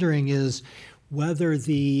pondering is whether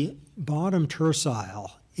the bottom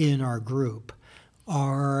tercile in our group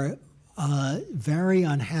are very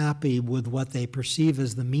unhappy with what they perceive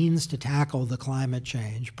as the means to tackle the climate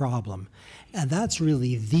change problem. And that's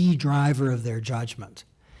really the driver of their judgment.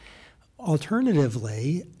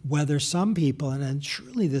 Alternatively, whether some people, and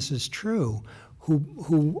surely this is true,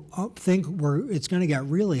 who think it's going to get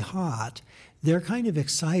really hot, they're kind of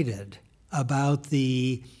excited about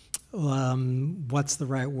the, what's the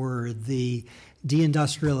right word, the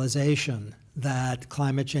deindustrialization that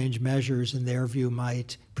climate change measures, in their view,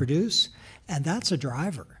 might produce. And that's a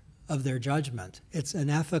driver of their judgment. It's an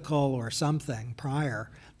ethical or something prior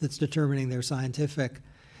that's determining their scientific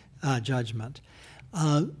judgment.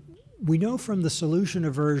 We know from the solution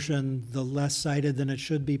aversion, the less cited than it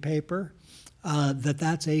should be paper, that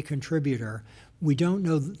that's a contributor. We don't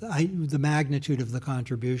know the magnitude of the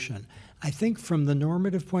contribution. I think from the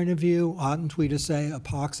normative point of view, oughtn't we to say a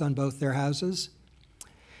pox on both their houses?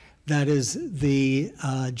 That is, the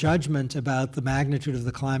judgment about the magnitude of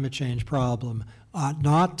the climate change problem ought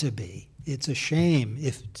not to be. It's a shame,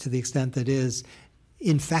 if to the extent that is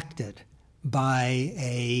infected by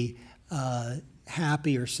a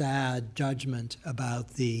happy or sad judgment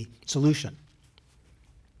about the solution,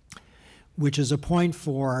 which is a point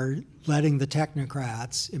for letting the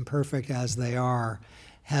technocrats, imperfect as they are,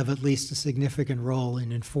 have at least a significant role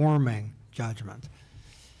in informing judgment.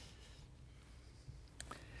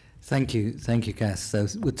 Thank you, Cass. So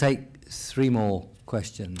we'll take 3 more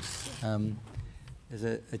questions. There's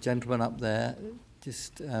a gentleman up there,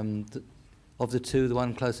 just of the 2, the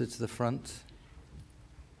one closer to the front.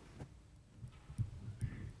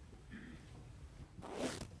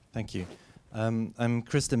 Thank you. I'm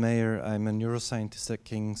Chris de Meyer. I'm a neuroscientist at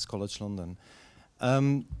King's College London.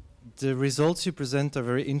 The results you present are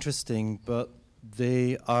very interesting, but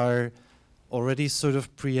they are already sort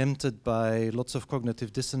of preempted by lots of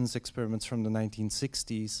cognitive dissonance experiments from the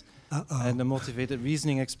 1960s and the motivated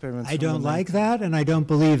reasoning experiments. I don't like that, and I don't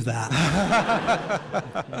believe that.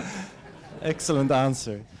 Excellent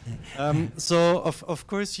answer. So, of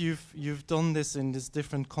course, you've done this in this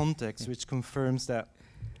different context, which confirms that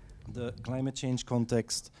the climate change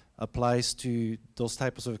context applies to those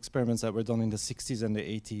types of experiments that were done in the 60s and the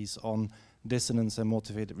 80s on dissonance and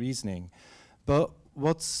motivated reasoning. But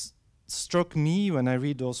what's struck me when I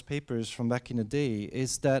read those papers from back in the day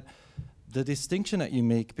is that the distinction that you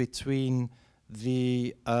make between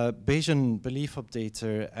the Bayesian belief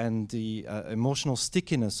updater and the emotional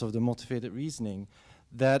stickiness of the motivated reasoning,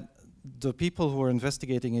 that the people who were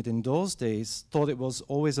investigating it in those days thought it was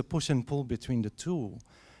always a push and pull between the two.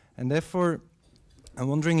 And therefore, I'm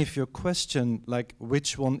wondering if your question, like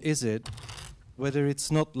which one is it, whether it's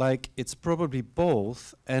not like it's probably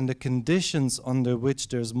both, and the conditions under which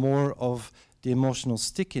there's more of the emotional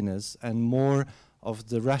stickiness and more of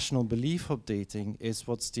the rational belief updating is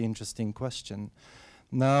what's the interesting question.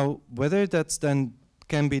 Now, whether that's then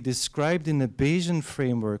can be described in a Bayesian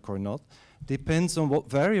framework or not depends on what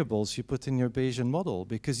variables you put in your Bayesian model,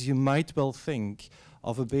 because you might well think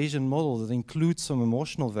of a Bayesian model that includes some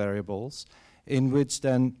emotional variables in which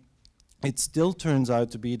then it still turns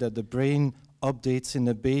out to be that the brain updates in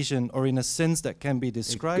a Bayesian, or in a sense that can be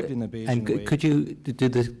described in a Bayesian way. And could you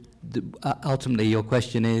do ultimately your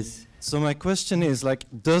question is? So my question is, like,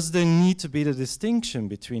 does there need to be the distinction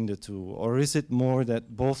between the two, or is it more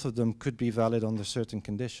that both of them could be valid under certain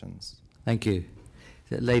conditions? Thank you.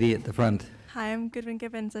 The lady at the front. Hi, I'm Goodwin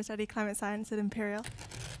Gibbons. I study climate science at Imperial.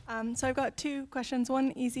 So I've got two questions.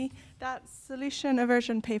 One easy. That solution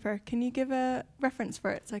aversion paper, can you give a reference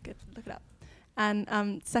for it so I could look it up?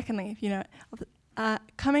 And secondly, if you know it,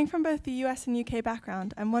 coming from both the US and UK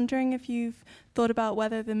background, I'm wondering if you've thought about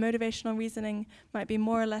whether the motivational reasoning might be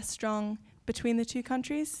more or less strong between the two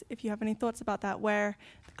countries, if you have any thoughts about that, where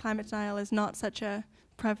climate denial is not such a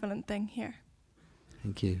prevalent thing here.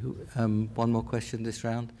 Thank you. One more question this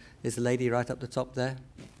round. Is the lady right up the top there?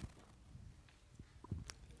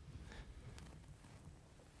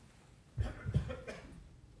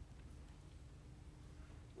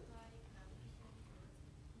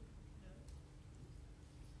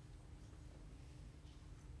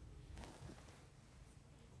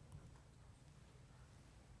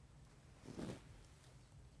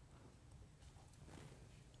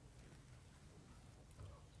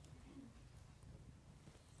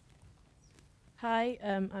 Hi,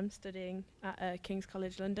 I'm studying at King's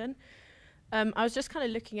College London. I was just kind of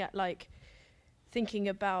looking at, like, thinking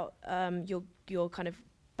about your kind of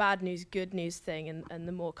bad news, good news thing, and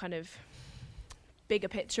the more kind of bigger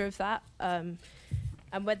picture of that, and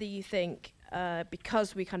whether you think,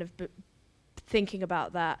 because we kind of thinking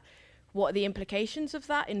about that, what are the implications of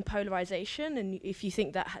that in polarization, and if you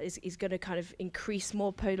think that is going to kind of increase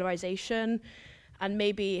more polarization, and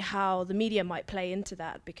maybe how the media might play into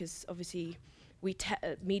that, because obviously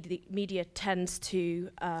media tends to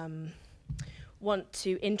want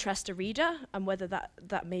to interest a reader, and whether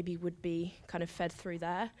that maybe would be kind of fed through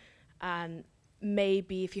there, and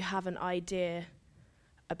maybe if you have an idea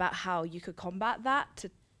about how you could combat that,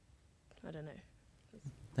 I don't know.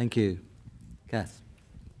 Thank you. Cass.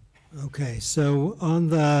 Okay, so on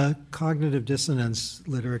the cognitive dissonance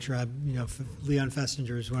literature, Leon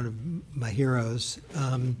Festinger is one of my heroes,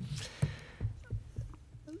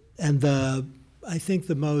 and I think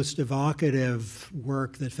the most evocative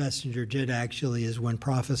work that Festinger did actually is When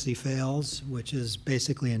Prophecy Fails, which is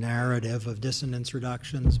basically a narrative of dissonance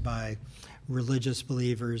reductions by religious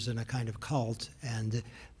believers in a kind of cult, and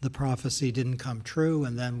the prophecy didn't come true,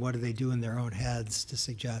 and then what do they do in their own heads to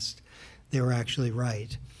suggest they were actually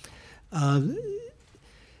right?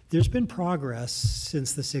 There's been progress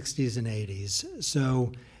since the 60s and 80s.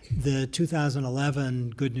 So the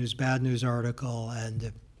 2011 Good News, Bad News article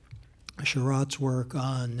and Sherratt's work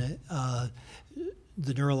on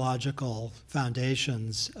the neurological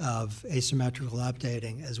foundations of asymmetrical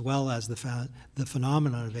updating, as well as the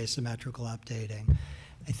phenomenon of asymmetrical updating,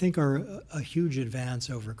 I think are a huge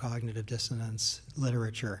advance over cognitive dissonance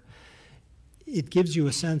literature. It gives you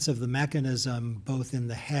a sense of the mechanism both in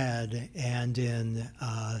the head and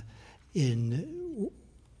in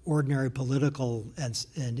ordinary political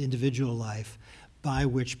and individual life by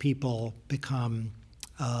which people become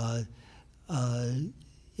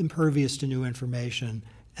impervious to new information,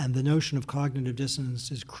 and the notion of cognitive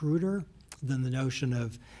dissonance is cruder than the notion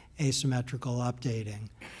of asymmetrical updating,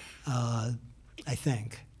 I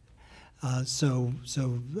think. So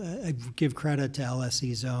I give credit to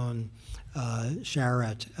LSE's own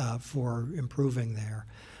Sherratt for improving there.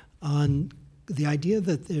 On the idea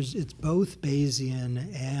that it's both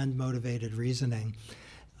Bayesian and motivated reasoning,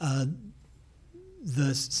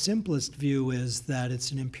 the simplest view is that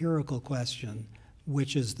it's an empirical question,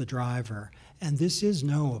 which is the driver, and this is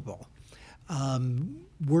knowable.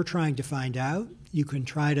 We're trying to find out. You can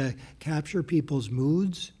try to capture people's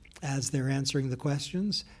moods as they're answering the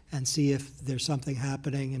questions and see if there's something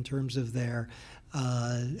happening in terms of their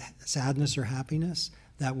sadness or happiness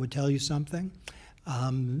that would tell you something.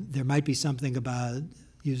 There might be something about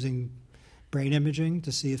using brain imaging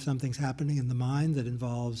to see if something's happening in the mind that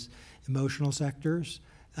involves emotional sectors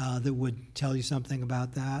that would tell you something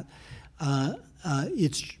about that.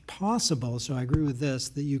 It's possible, so I agree with this,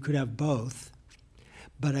 that you could have both,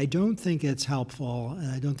 but I don't think it's helpful,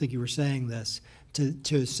 and I don't think you were saying this,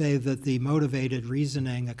 to say that the motivated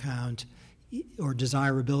reasoning account or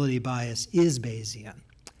desirability bias is Bayesian,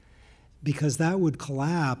 because that would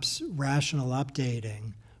collapse rational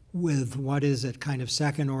updating with what is it, kind of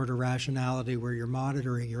second-order rationality where you're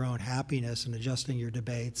monitoring your own happiness and adjusting your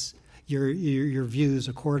debates, your views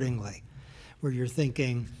accordingly, where you're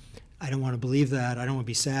thinking, I don't want to believe that, I don't want to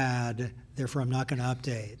be sad, therefore I'm not going to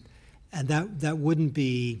update. And that wouldn't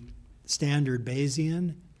be standard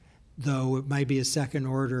Bayesian, though it might be a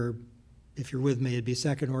second-order, if you're with me, it'd be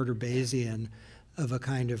second-order Bayesian of a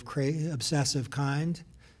kind of obsessive kind,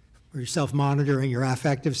 where you're self-monitoring your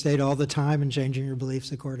affective state all the time and changing your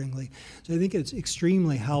beliefs accordingly. So I think it's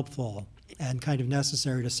extremely helpful and kind of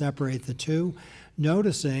necessary to separate the two,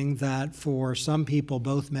 noticing that for some people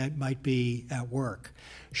both might be at work.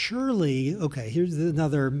 Surely, okay, here's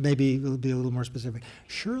another, maybe it'll be a little more specific.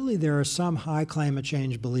 Surely there are some high climate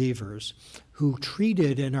change believers who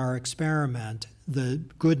treated in our experiment the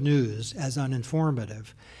good news as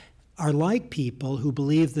uninformative, are like people who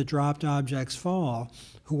believe that dropped objects fall,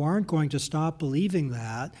 who aren't going to stop believing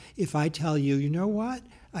that if I tell you, you know what,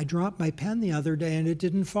 I dropped my pen the other day and it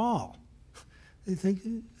didn't fall. They think,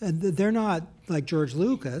 and they're not like George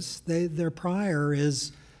Lucas. Their prior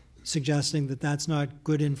is suggesting that that's not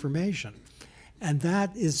good information. And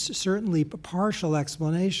that is certainly a partial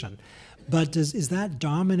explanation. But is that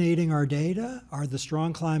dominating our data? Are the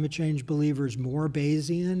strong climate change believers more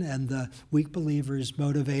Bayesian and the weak believers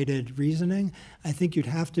motivated reasoning? I think you'd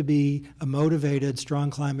have to be a motivated,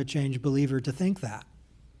 strong climate change believer to think that.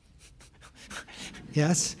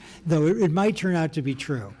 Yes? Though it might turn out to be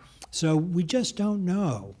true. So we just don't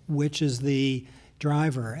know which is the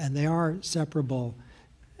driver, and they are separable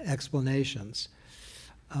explanations.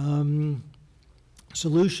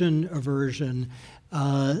 Solution aversion.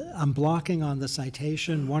 I'm blocking on the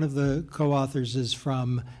citation. One of the co-authors is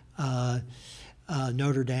from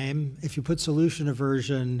Notre Dame. If you put solution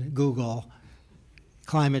aversion, Google,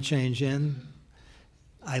 climate change in,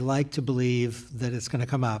 I like to believe that it's going to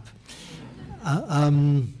come up.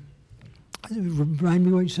 Remind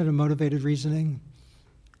me what you said of motivated reasoning?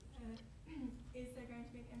 Is there going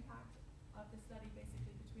to be an impact of the study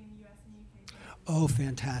basically between the US and UK? Oh,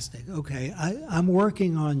 fantastic. Okay, I'm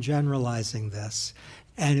working on generalizing this,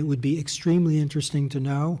 and it would be extremely interesting to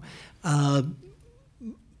know.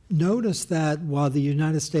 Notice that while the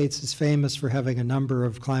United States is famous for having a number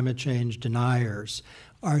of climate change deniers,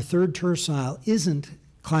 our third tercile isn't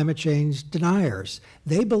climate change deniers.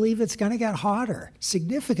 They believe it's going to get hotter,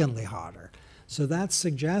 significantly hotter. So that's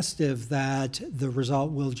suggestive that the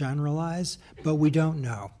result will generalize, but we don't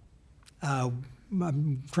know.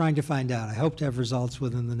 I'm trying to find out. I hope to have results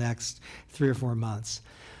within the next 3 or 4 months.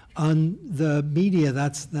 On the media,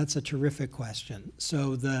 that's a terrific question.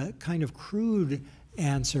 So the kind of crude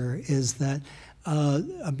answer is that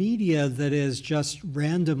a media that is just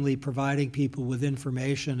randomly providing people with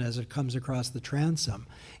information as it comes across the transom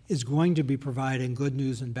is going to be providing good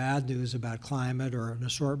news and bad news about climate or an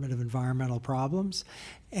assortment of environmental problems.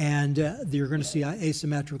 And you're going to see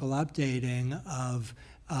asymmetrical updating of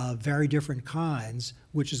very different kinds,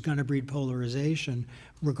 which is going to breed polarization,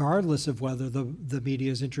 regardless of whether the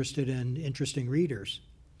media is interested in interesting readers.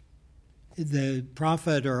 The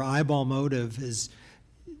profit or eyeball motive is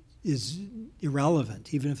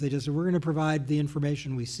irrelevant, even if they just say, we're going to provide the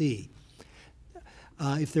information we see.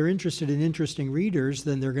 If they're interested in interesting readers,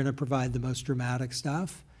 then they're going to provide the most dramatic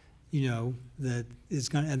stuff, that is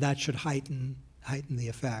going to, and that should heighten the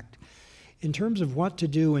effect. In terms of what to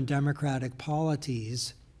do in democratic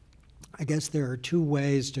polities, I guess there are 2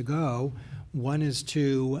 ways to go. One is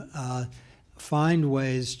to find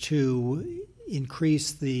ways to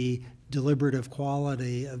increase the deliberative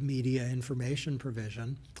quality of media information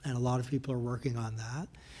provision, and a lot of people are working on that.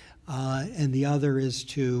 And the other is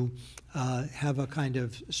to have a kind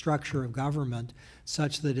of structure of government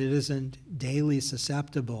such that it isn't daily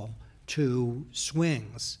susceptible to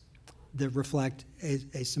swings that reflect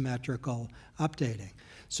asymmetrical updating.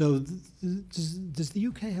 So does the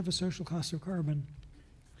UK have a social cost of carbon?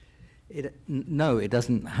 No, it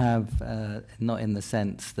doesn't have, not in the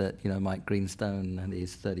sense that, Mike Greenstone and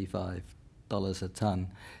his $35 a ton.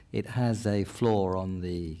 It has a floor on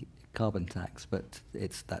the carbon tax, but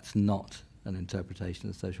that's not an interpretation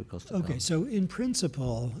of the social cost of carbon. Okay, so in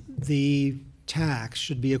principle, the tax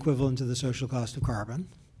should be equivalent to the social cost of carbon.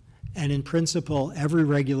 And in principle, every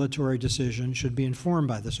regulatory decision should be informed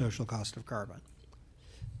by the social cost of carbon.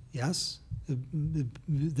 Yes?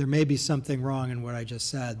 There may be something wrong in what I just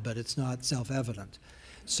said, but it's not self-evident.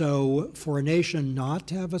 So for a nation not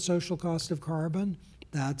to have a social cost of carbon,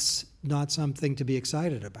 that's not something to be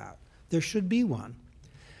excited about. There should be one.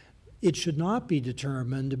 it should not be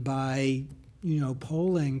determined by,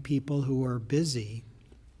 polling people who are busy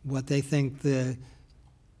what they think the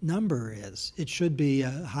number is. It should be a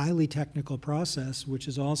highly technical process, which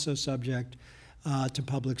is also subject to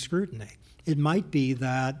public scrutiny. It might be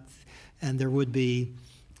that, and there would be,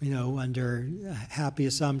 under happy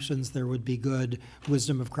assumptions, there would be good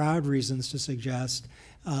wisdom of crowd reasons to suggest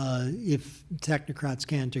if technocrats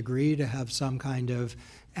can't agree to have some kind of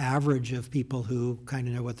average of people who kind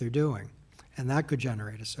of know what they're doing. And that could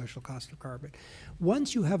generate a social cost of carbon.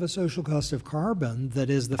 Once you have a social cost of carbon that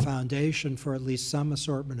is the foundation for at least some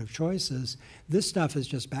assortment of choices, this stuff is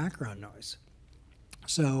just background noise.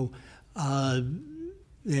 So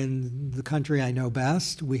in the country I know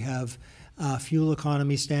best, we have fuel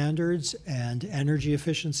economy standards and energy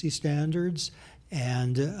efficiency standards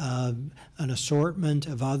and an assortment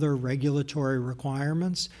of other regulatory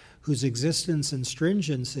requirements whose existence and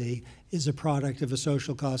stringency is a product of a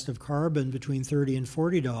social cost of carbon between $30 and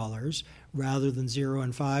 $40 rather than $0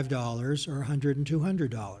 and $5 or $100 and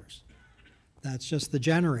 $200. That's just the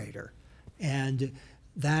generator. And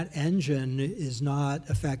that engine is not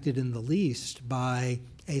affected in the least by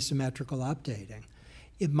asymmetrical updating.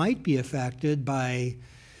 It might be affected by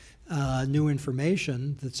new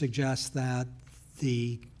information that suggests that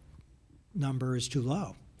the number is too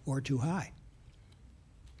low or too high.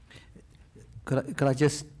 Could I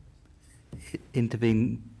just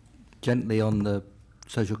intervene gently on the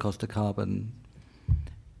social cost of carbon?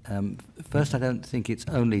 First, I don't think it's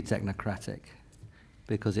only technocratic,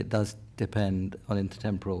 because it does depend on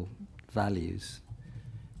intertemporal values.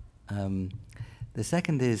 The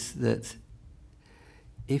second is that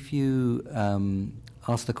if you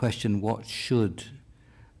ask the question, what should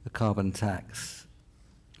a carbon tax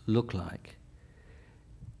look like?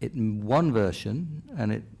 In one version,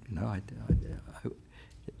 and it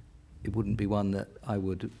wouldn't be one that I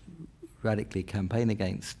would radically campaign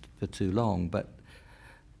against for too long, but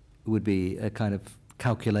it would be a kind of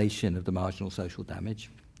calculation of the marginal social damage,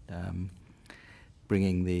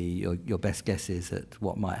 bringing your best guesses at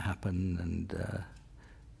what might happen and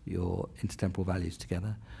your intertemporal values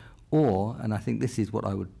together. Or, and I think this is what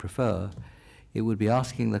I would prefer, it would be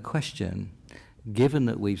asking the question, given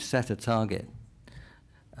that we've set a target,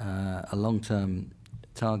 a long-term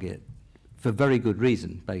target, for very good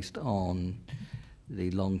reason, based on the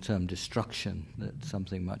long-term destruction that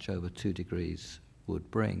something much over 2 degrees would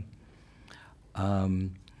bring.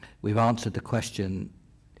 We've answered the question,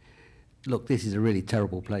 look, this is a really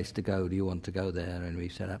terrible place to go, do you want to go there? And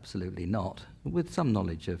we've said absolutely not, with some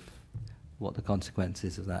knowledge of what the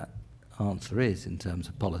consequences of that answer is in terms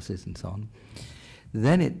of policies and so on.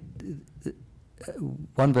 Then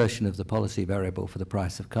one version of the policy variable for the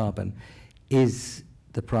price of carbon is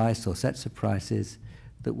the price or sets of prices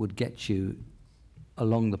that would get you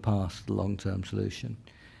along the path to the long-term solution.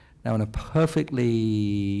 Now, in a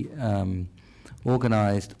perfectly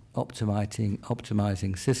organized,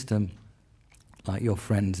 optimizing system, like your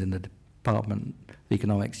friends in the Department of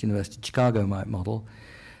Economics, University of Chicago might model,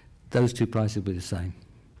 those two prices would be the same.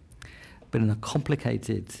 But in a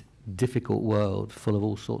complicated, difficult world full of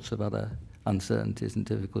all sorts of other uncertainties and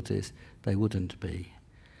difficulties, they wouldn't be.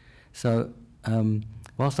 So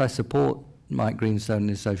whilst I support Mike Greenstone and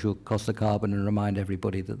his social cost of carbon and remind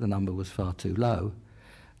everybody that the number was far too low,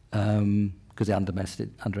 because it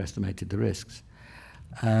underestimated the risks,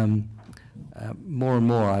 more and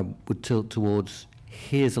more I would tilt towards,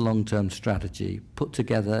 here's a long-term strategy put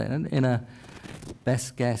together in a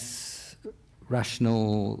best guess,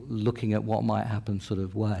 rational, looking at what might happen sort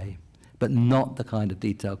of way, but not the kind of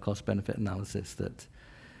detailed cost-benefit analysis that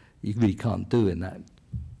you really can't do in that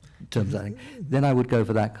terms of thing. Then I would go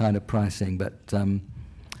for that kind of pricing, but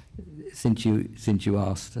since you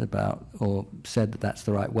asked about or said that that's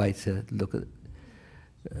the right way to look at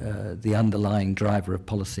the underlying driver of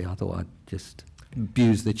policy, I thought I'd just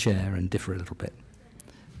abuse the chair and differ a little bit.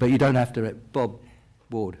 But you don't have to. Bob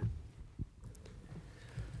Ward.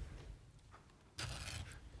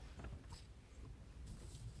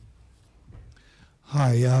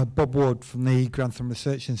 Hi, Bob Ward from the Grantham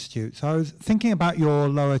Research Institute. So I was thinking about your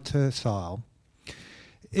lower tertile.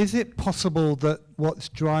 Is it possible that what's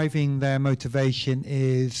driving their motivation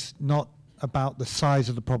is not about the size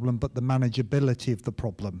of the problem, but the manageability of the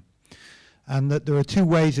problem? And that there are two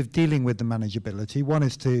ways of dealing with the manageability. One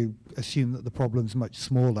is to assume that the problem's much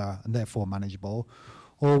smaller and therefore manageable,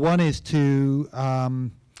 or one is to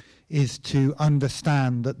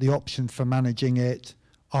understand that the options for managing it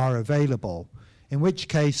are available. In which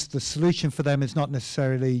case, the solution for them is not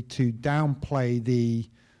necessarily to downplay the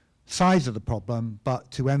size of the problem, but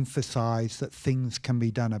to emphasize that things can be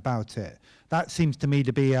done about it. That seems to me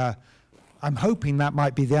to be I'm hoping that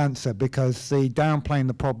might be the answer, because the downplaying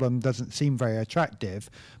the problem doesn't seem very attractive.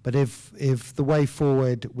 But if the way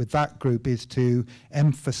forward with that group is to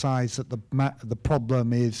emphasize that the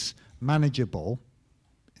problem is manageable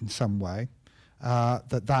in some way,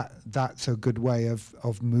 that's a good way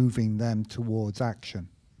of moving them towards action.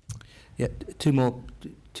 Yeah, two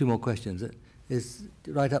more questions. Is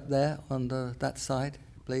right up there on that side,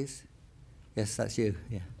 please? Yes, that's you.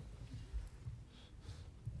 Yeah.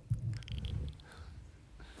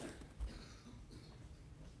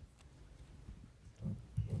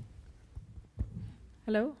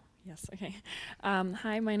 Hello? Yes, okay.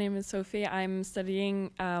 Hi, my name is Sophie. I'm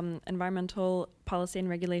studying environmental policy and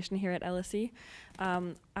regulation here at LSE.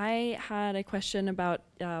 I had a question about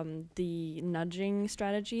the nudging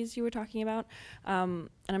strategies you were talking about. And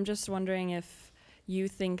I'm just wondering if you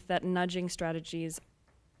think that nudging strategies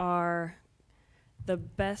are the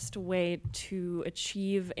best way to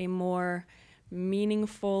achieve a more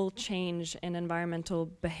meaningful change in environmental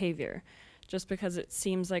behavior. Just because it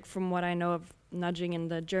seems like, from what I know of nudging in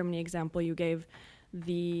the Germany example you gave,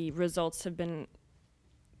 the results have been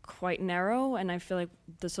quite narrow, and I feel like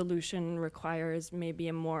the solution requires maybe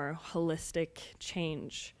a more holistic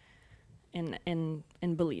change in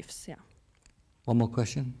beliefs. Yeah. One more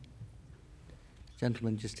question.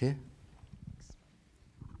 Gentleman just here.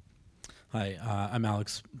 Hi, I'm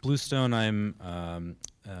Alex Bluestone. I'm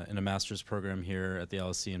in a master's program here at the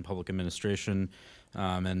LSE in public administration,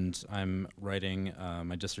 and I'm writing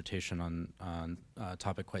my dissertation on a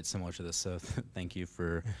topic quite similar to this, so thank you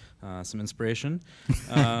for some inspiration.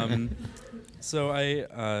 So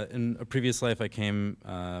in a previous life, I came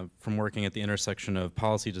from working at the intersection of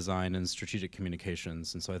policy design and strategic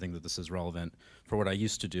communications, and so I think that this is relevant for what I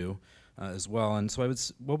used to do as well. And so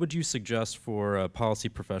what would you suggest for a policy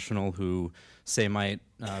professional who, say, might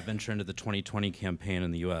venture into the 2020 campaign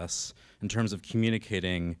in the US in terms of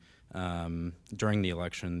communicating during the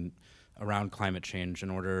election around climate change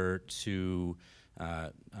in order to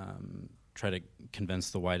try to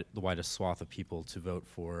convince the widest swath of people to vote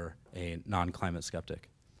for a non-climate skeptic?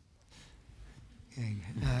 Okay,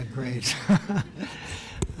 great.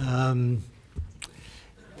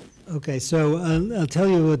 Okay, so I'll tell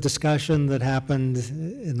you a discussion that happened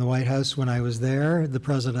in the White House when I was there.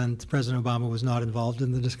 President Obama was not involved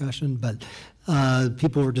in the discussion, but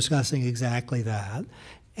people were discussing exactly that.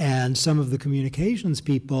 And some of the communications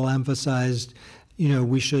people emphasized,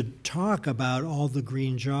 we should talk about all the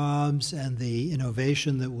green jobs and the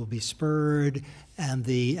innovation that will be spurred and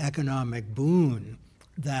the economic boon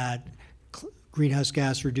that greenhouse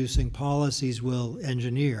gas reducing policies will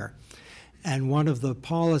engineer. And one of the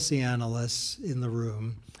policy analysts in the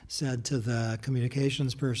room said to the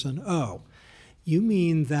communications person, "Oh, you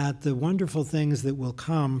mean that the wonderful things that will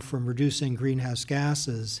come from reducing greenhouse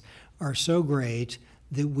gases are so great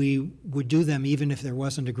that we would do them even if there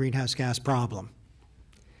wasn't a greenhouse gas problem?"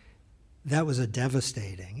 That was a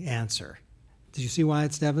devastating answer. Did you see why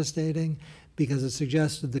it's devastating? Because it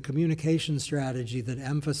suggested the communication strategy that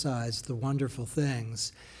emphasized the wonderful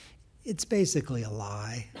things, it's basically a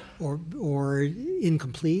lie or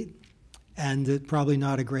incomplete, and probably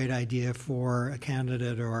not a great idea for a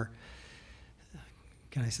candidate, or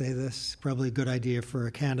can I say this? Probably a good idea for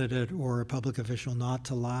a candidate or a public official not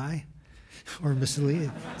to lie or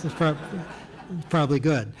mislead. It's probably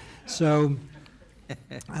good. So,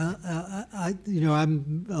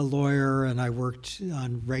 I'm a lawyer and I worked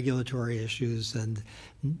on regulatory issues, and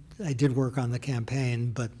I did work on the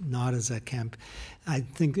campaign, but not as a I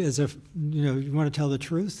think you want to tell the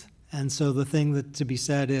truth. And so the thing that to be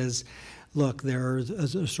said is, look, there's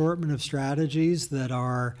an assortment of strategies that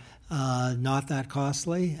are not that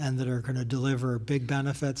costly and that are going to deliver big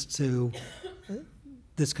benefits to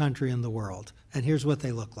this country and the world. And here's what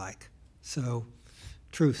they look like. So,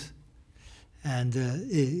 truth. And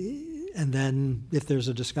then if there's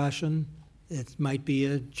a discussion, it might be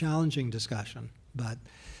a challenging discussion. But,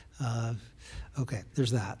 okay,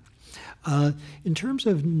 there's that. In terms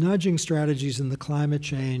of nudging strategies in the climate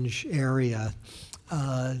change area,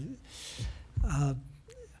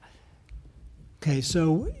 okay,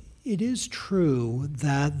 so it is true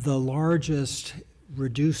that the largest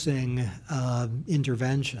reducing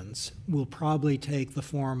interventions will probably take the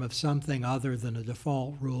form of something other than a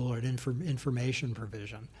default rule or an information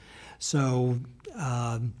provision. So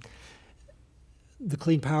the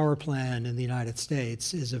Clean Power Plan in the United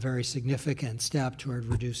States is a very significant step toward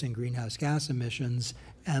reducing greenhouse gas emissions,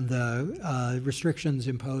 and the restrictions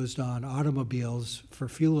imposed on automobiles for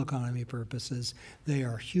fuel economy purposes, they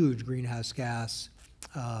are huge greenhouse gas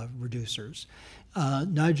reducers.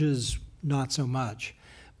 Nudges, not so much.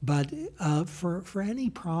 But for any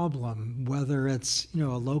problem, whether it's a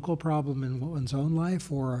local problem in one's own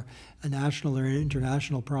life or a national or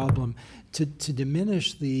international problem, to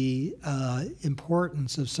diminish the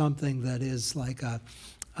importance of something that is like a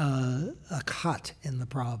cut in the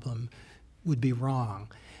problem would be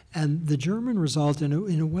wrong. And the German result, in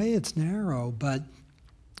a way, it's narrow, but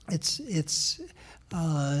it's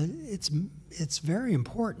very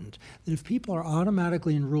important that if people are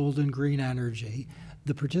automatically enrolled in green energy,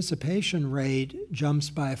 the participation rate jumps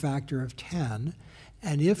by a factor of 10.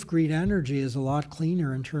 And if green energy is a lot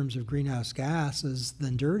cleaner in terms of greenhouse gases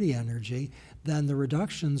than dirty energy, then the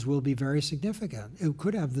reductions will be very significant. It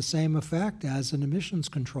could have the same effect as an emissions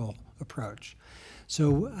control approach.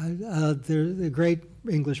 So the great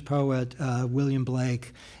English poet William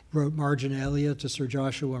Blake wrote Marginalia to Sir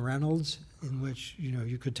Joshua Reynolds, in which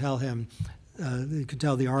you could tell him, you could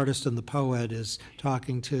tell the artist and the poet is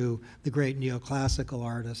talking to the great neoclassical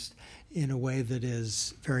artist in a way that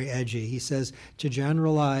is very edgy. He says, to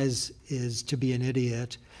generalize is to be an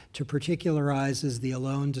idiot. To particularize is the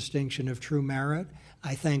alone distinction of true merit.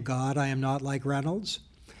 I thank God I am not like Reynolds.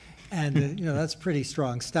 And that's pretty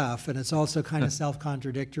strong stuff. And it's also kind of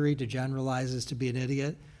self-contradictory. To generalize is to be an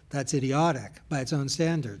idiot. That's idiotic by its own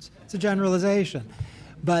standards. It's a generalization.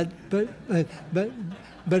 But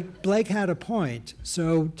Blake had a point.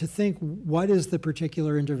 So to think, what is the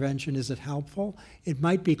particular intervention? Is it helpful? It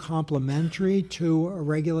might be complementary to a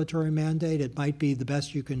regulatory mandate. It might be the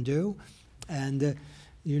best you can do. And,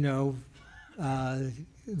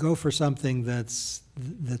 go for something that's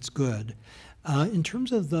good. In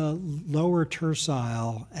terms of the lower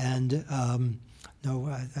tercile, and I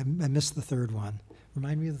missed the third one.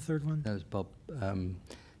 Remind me of the third one? That was Bob.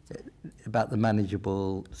 About the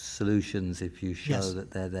manageable solutions, if you show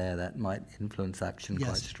that they're there, that might influence action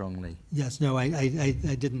quite strongly. Yes, no, I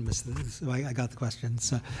didn't miss this, so I got the question.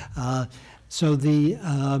 So,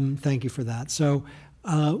 thank you for that. So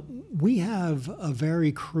we have a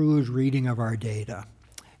very crude reading of our data,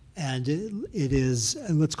 and it is,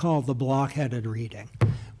 let's call it the block-headed reading,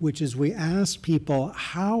 which is we ask people,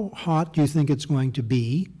 how hot do you think it's going to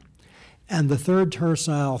be? And the third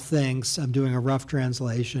tercile thinks, I'm doing a rough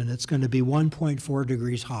translation, it's going to be 1.4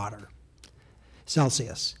 degrees hotter,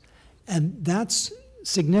 Celsius. And that's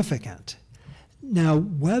significant. Now,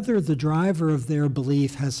 whether the driver of their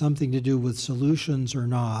belief has something to do with solutions or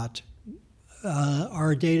not,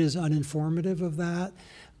 our data is uninformative of that.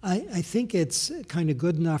 I think it's kind of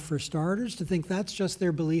good enough for starters to think that's just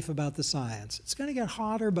their belief about the science. It's going to get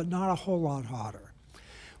hotter, but not a whole lot hotter.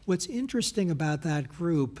 What's interesting about that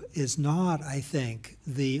group is not, I think,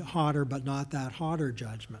 the hotter but not that hotter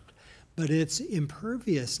judgment, but its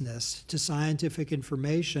imperviousness to scientific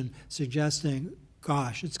information suggesting,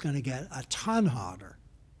 gosh, it's going to get a ton hotter.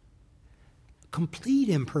 Complete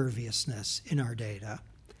imperviousness in our data,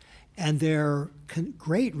 and their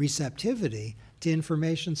great receptivity to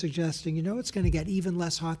information suggesting, it's going to get even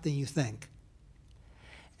less hot than you think.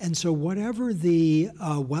 And so whatever the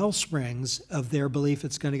well springs of their belief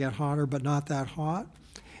it's going to get hotter but not that hot,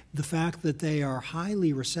 the fact that they are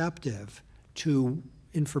highly receptive to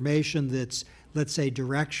information that's, let's say,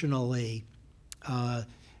 directionally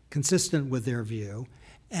consistent with their view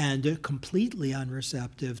and completely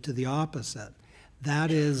unreceptive to the opposite, that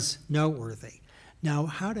is noteworthy. Now,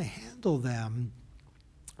 how to handle them,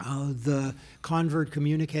 the convert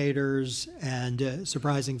communicators and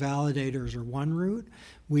surprising validators are one route.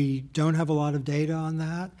 We don't have a lot of data on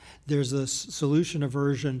that. There's a solution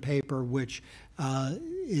aversion paper which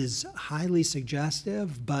is highly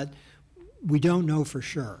suggestive, but we don't know for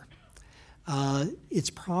sure. It's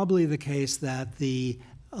probably the case that the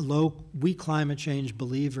weak climate change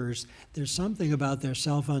believers, there's something about their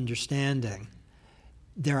self-understanding,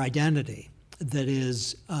 their identity, that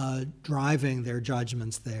is driving their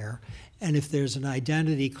judgments there. And if there's an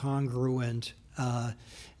identity congruent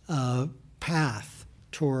path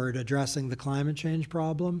toward addressing the climate change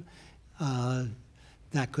problem,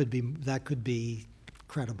 that could be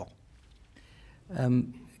credible.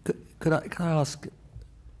 Could I ask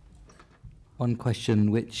one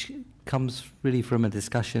question which comes really from a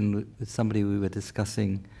discussion with somebody we were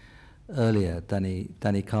discussing earlier, Danny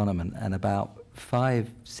Kahneman, and about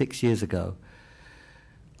 5-6 years ago,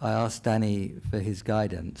 I asked Danny for his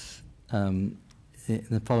guidance in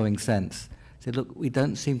the following sense. I said, look, we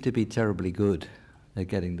don't seem to be terribly good at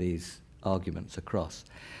getting these arguments across.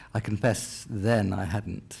 I confess then I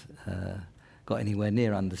hadn't got anywhere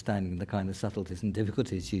near understanding the kind of subtleties and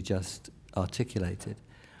difficulties you just articulated.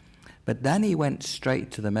 But Danny went straight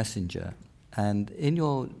to the messenger, and in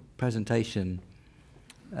your presentation,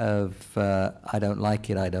 of I don't like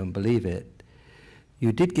it, I don't believe it,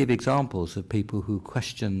 you did give examples of people who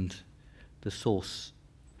questioned the source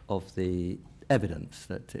of the evidence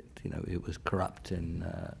that it was corrupt in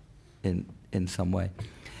some way.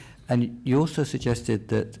 And you also suggested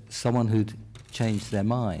that someone who'd changed their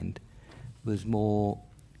mind was more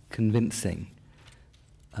convincing.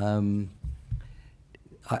 I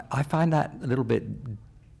find that a little bit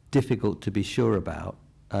difficult to be sure about,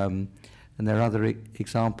 and there are other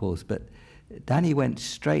examples, but Danny went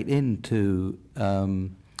straight into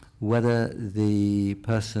whether the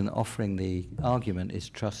person offering the argument is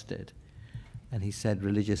trusted. And he said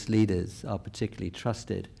religious leaders are particularly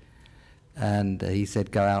trusted. And he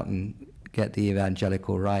said go out and get the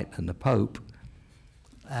evangelical right and the Pope.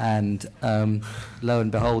 And lo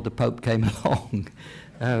and behold, the Pope came along,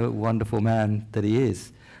 wonderful man that he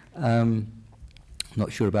is.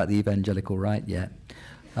 Not sure about the evangelical right yet.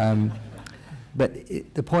 But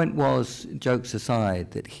the point was, jokes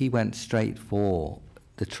aside, that he went straight for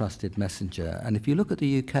the trusted messenger. And if you look at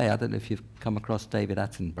the UK, I don't know if you've come across David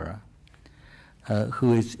Attenborough,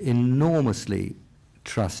 who is enormously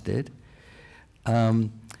trusted.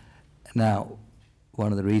 Now,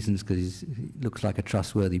 one of the reasons, because he looks like a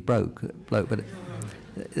trustworthy bloke, but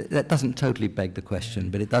that doesn't totally beg the question,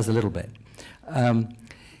 but it does a little bit.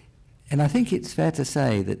 And I think it's fair to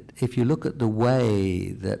say that if you look at the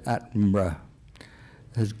way that Attenborough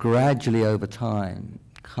has gradually over time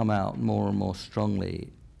come out more and more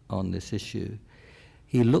strongly on this issue,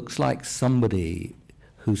 he looks like somebody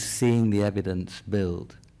who's seeing the evidence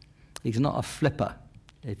build. He's not a flipper,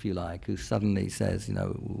 if you like, who suddenly says,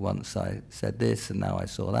 once I said this and now I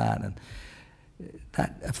saw that. And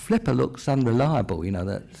that a flipper looks unreliable,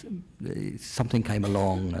 that something came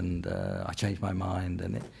along and I changed my mind,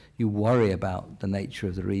 and you worry about the nature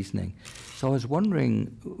of the reasoning. So I was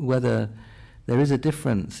wondering whether there is a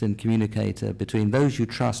difference in communicator between those you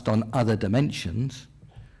trust on other dimensions,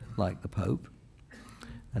 like the Pope,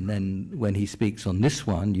 and then when he speaks on this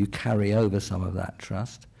one, you carry over some of that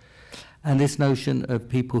trust, and this notion of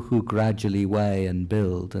people who gradually weigh and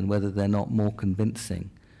build, and whether they're not more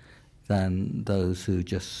convincing than those who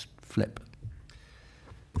just flip.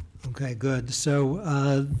 Okay, good. So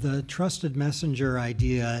the trusted messenger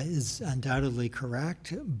idea is undoubtedly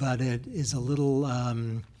correct, but it is a little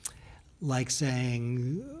like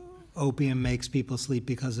saying opium makes people sleep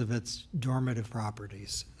because of its dormitive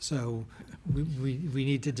properties. So we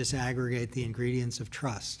need to disaggregate the ingredients of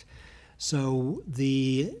trust. So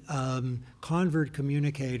the convert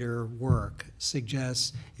communicator work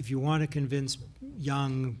suggests if you want to convince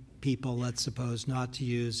young people, let's suppose, not to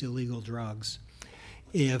use illegal drugs,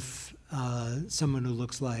 if someone who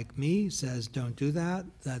looks like me says don't do that,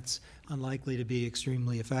 that's unlikely to be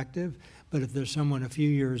extremely effective. But if there's someone a few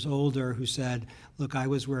years older who said, look, I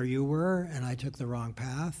was where you were and I took the wrong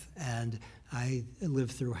path and I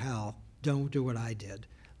lived through hell, don't do what I did.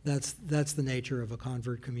 That's the nature of a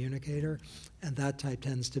convert communicator, and that type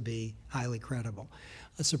tends to be highly credible.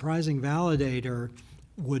 A surprising validator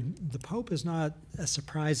the Pope is not a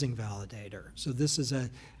surprising validator. So this is a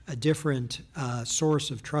different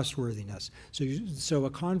source of trustworthiness. So a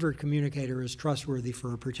convert communicator is trustworthy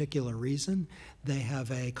for a particular reason. They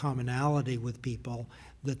have a commonality with people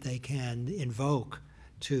that they can invoke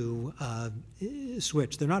to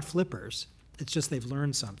switch. They're not flippers. It's just they've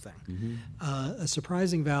learned something. Mm-hmm. A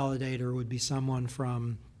surprising validator would be someone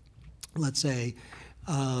from, let's say,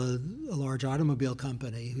 a large automobile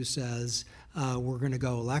company who says, we're going to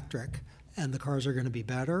go electric, and the cars are going to be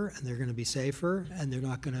better, and they're going to be safer, and they're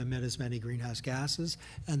not going to emit as many greenhouse gases,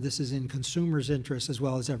 and this is in consumers' interest as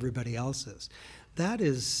well as everybody else's. That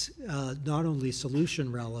is not only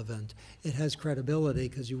solution relevant, it has credibility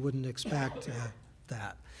because you wouldn't expect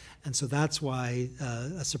that. And so that's why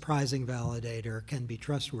a surprising validator can be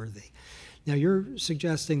trustworthy. Now, you're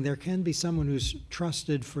suggesting there can be someone who's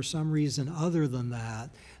trusted for some reason other than that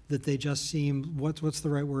they just seem, what's the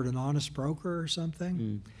right word, an honest broker or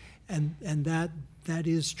something? Mm. And that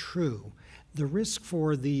is true. The risk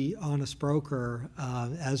for the honest broker,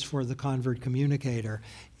 as for the convert communicator,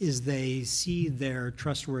 is they see their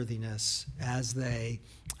trustworthiness as they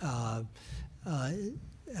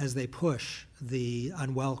push the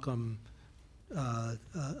unwelcome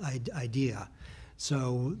idea.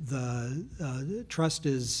 So the trust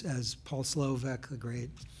is, as Paul Slovak, the great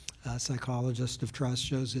psychologist of trust,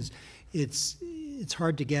 shows, is it's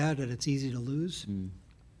hard to get and it's easy to lose. Mm.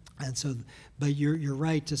 And so, but you're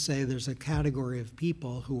right to say there's a category of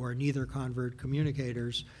people who are neither convert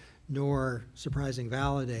communicators nor surprising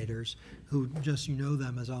validators who just know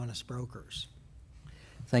them as honest brokers.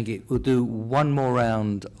 Thank you. We'll do one more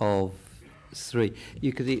round of 3.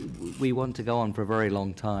 We want to go on for a very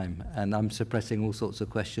long time, and I'm suppressing all sorts of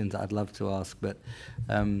questions I'd love to ask, but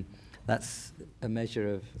that's a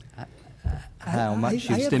measure of how much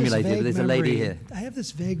you've stimulated. There's a lady here. I have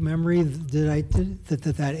this vague memory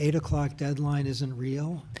that 8 o'clock deadline isn't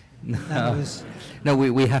real. No,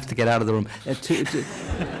 we have to get out of the room.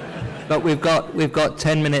 But we've got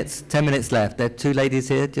 10 minutes left. There are 2 ladies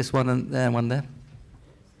here, just one there.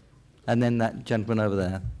 And then that gentleman over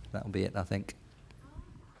there. That'll be it, I think.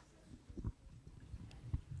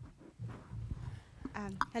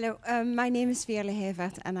 Hello, my name is Veerle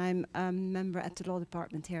Hevert, and I'm a member at the law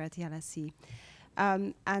department here at the LSE.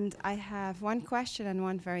 And I have one question and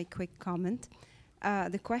one very quick comment.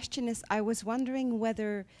 The question is, I was wondering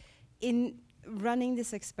whether in running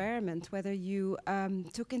this experiment, whether you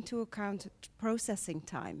took into account processing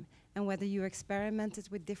time and whether you experimented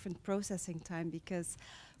with different processing time, because,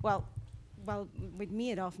 well, with me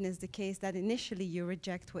it often is the case that initially you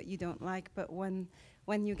reject what you don't like, but when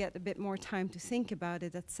you get a bit more time to think about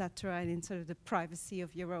it, etc., and in sort of the privacy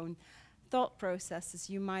of your own thought processes,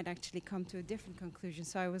 you might actually come to a different conclusion.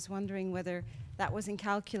 So I was wondering whether that was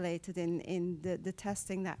calculated in the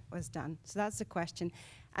testing that was done. So that's the question.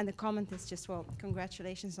 And the comment is just, well,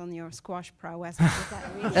 congratulations on your squash prowess.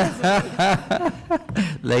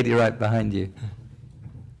 Lady right behind you.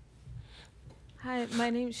 Hi, my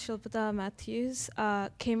name is Shilpada Matthews,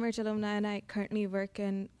 Cambridge alumni, and I currently work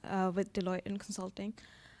with Deloitte in consulting.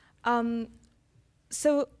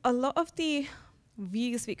 So a lot of the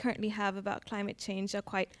views we currently have about climate change are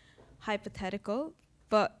quite hypothetical,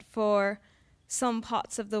 but for some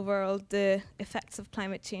parts of the world, the effects of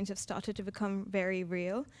climate change have started to become very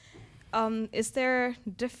real. Is there a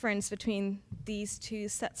difference between these 2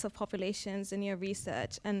 sets of populations in your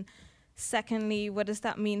research? And secondly, what does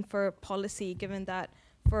that mean for policy, given that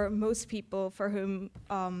for most people for whom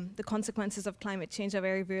the consequences of climate change are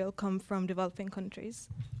very real come from developing countries?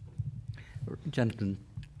 Gentleman,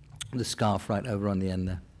 the scarf right over on the end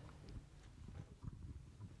there.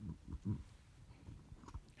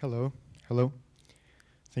 Hello.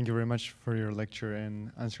 Thank you very much for your lecture and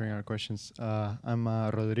answering our questions. I'm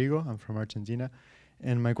Rodrigo. I'm from Argentina.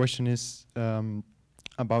 And my question is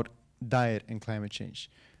about diet and climate change.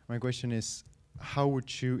 My question is, how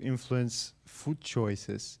would you influence food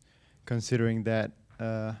choices, considering that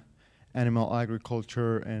animal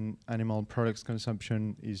agriculture and animal products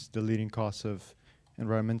consumption is the leading cause of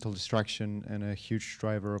environmental destruction and a huge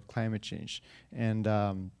driver of climate change? And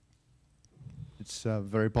it's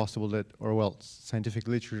very possible that, scientific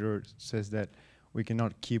literature says that we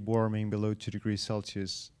cannot keep warming below 2 degrees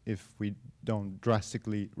Celsius if we don't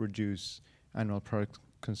drastically reduce animal product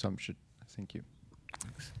consumption. Thank you.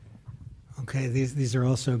 Thanks. Okay, these are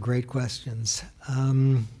also great questions.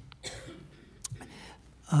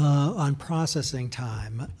 On processing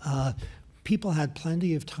time, people had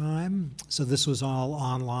plenty of time, so this was all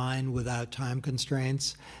online without time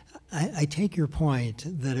constraints. I take your point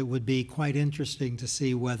that it would be quite interesting to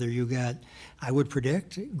see whether you get, I would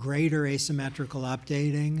predict, greater asymmetrical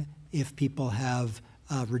updating if people have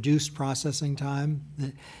reduced processing time.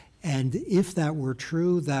 And if that were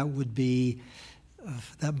true, that would be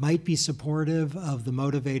that might be supportive of the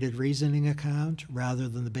motivated reasoning account rather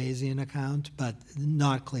than the Bayesian account, but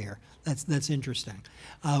not clear. That's interesting.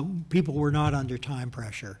 People were not under time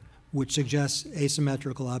pressure, which suggests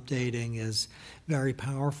asymmetrical updating is very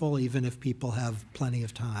powerful, even if people have plenty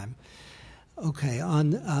of time. Okay,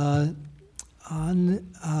 on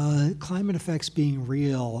climate effects being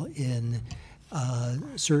real in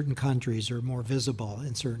certain countries or more visible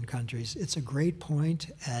in certain countries, it's a great point,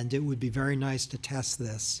 and it would be very nice to test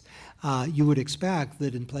this. You would expect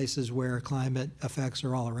that in places where climate effects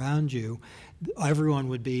are all around you, everyone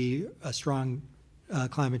would be a strong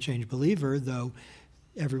climate change believer, though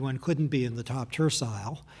everyone couldn't be in the top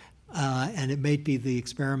tercile, and it may be the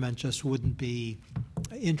experiment just wouldn't be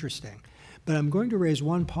interesting. But I'm going to raise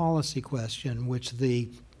one policy question, which the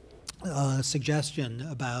suggestion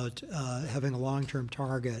about having a long-term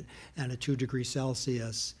target and a 2 degrees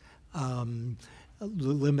Celsius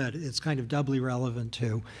limit is kind of doubly relevant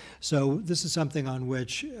to. So this is something on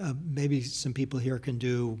which maybe some people here can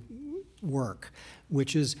do work,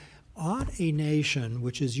 which is ought a nation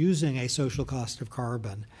which is using a social cost of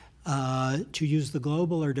carbon to use the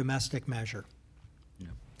global or domestic measure?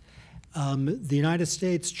 The United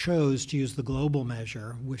States chose to use the global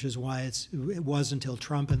measure, which is why it was until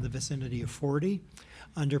Trump in the vicinity of 40.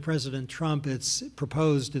 Under President Trump, it's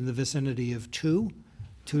proposed in the vicinity of 2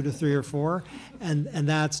 to 3 or 4, and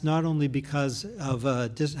that's not only because of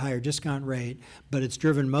a higher discount rate, but it's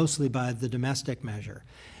driven mostly by the domestic measure.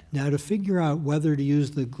 Now, to figure out whether to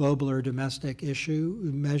use the global or domestic issue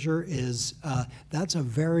measure that's a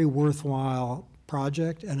very worthwhile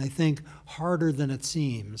project, and I think harder than it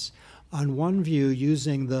seems. On one view,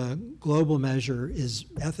 using the global measure is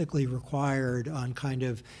ethically required on kind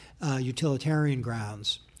of utilitarian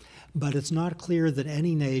grounds. But it's not clear that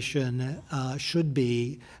any nation should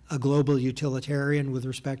be a global utilitarian with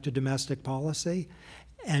respect to domestic policy.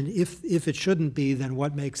 And if it shouldn't be, then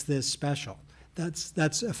what makes this special?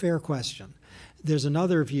 That's a fair question. There's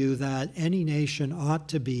another view that any nation ought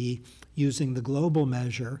to be using the global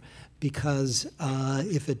measure because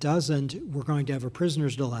if it doesn't, we're going to have a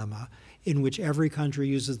prisoner's dilemma in which every country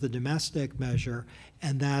uses the domestic measure,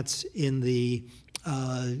 and that's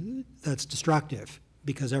that's destructive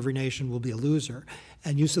because every nation will be a loser.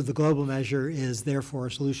 And use of the global measure is therefore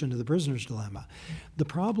a solution to the prisoner's dilemma. The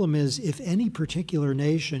problem is if any particular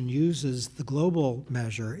nation uses the global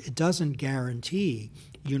measure, it doesn't guarantee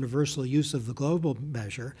universal use of the global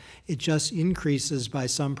measure. It just increases by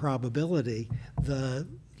some probability the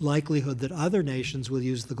likelihood that other nations will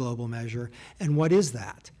use the global measure. And what is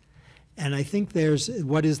that? And I think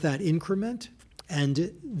what is that increment? And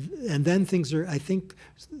then things are, I think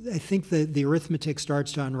that the arithmetic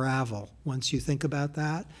starts to unravel once you think about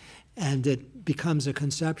that, and it becomes a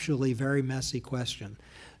conceptually very messy question.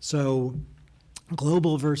 So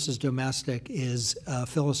global versus domestic is a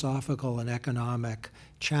philosophical and economic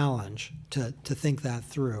challenge to think that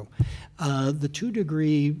through. The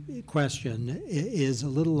 2-degree question is a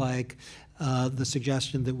little like the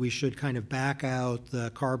suggestion that we should kind of back out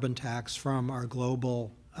the carbon tax from our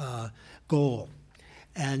global goal.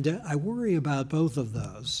 And I worry about both of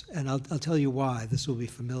those, and I'll tell you why. This will be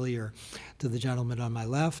familiar to the gentleman on my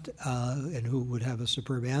left, and who would have a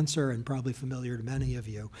superb answer, and probably familiar to many of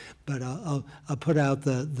you. But I'll put out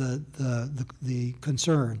the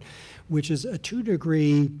concern, which is a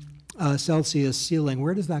 2-degree Celsius ceiling.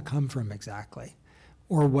 Where does that come from exactly?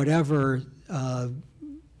 Or whatever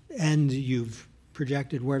end you've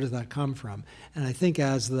projected, where does that come from? And I think,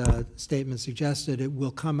 as the statement suggested, it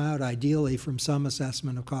will come out ideally from some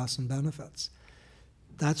assessment of costs and benefits.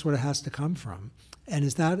 That's what it has to come from. And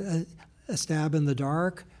is that a stab in the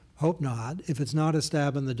dark? Hope not. If it's not a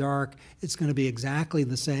stab in the dark, it's going to be exactly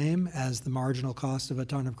the same as the marginal cost of a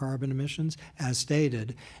ton of carbon emissions, as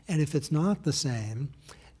stated. And if it's not the same,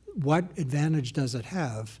 what advantage does it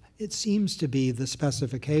have? It seems to be the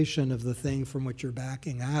specification of the thing from which you're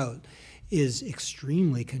backing out is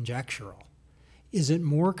extremely conjectural. Is it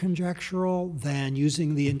more conjectural than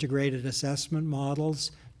using the integrated assessment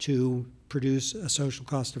models to produce a social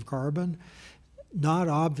cost of carbon? Not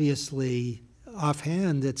obviously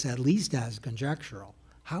offhand, it's at least as conjectural.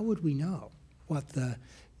 How would we know what the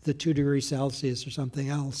 2 degrees Celsius or something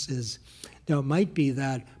else is? Now, it might be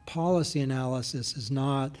that policy analysis is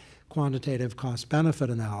not quantitative cost-benefit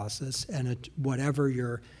analysis, and whatever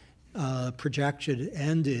your projected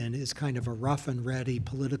end in is kind of a rough and ready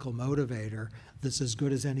political motivator that's as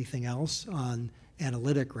good as anything else on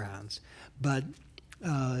analytic grounds. But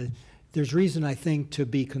there's reason, I think, to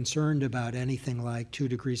be concerned about anything like 2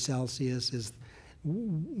 degrees Celsius is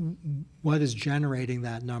what is generating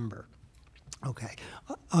that number. Okay.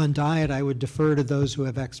 On diet, I would defer to those who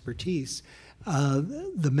have expertise.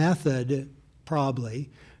 The method probably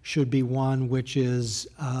should be one which is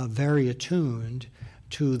very attuned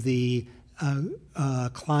to the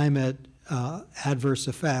climate adverse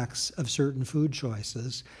effects of certain food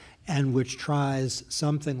choices, and which tries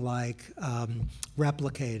something like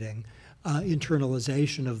replicating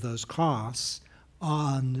internalization of those costs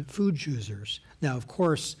on food users. Now, of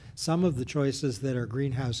course, some of the choices that are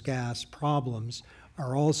greenhouse gas problems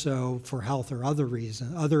are also, for health or other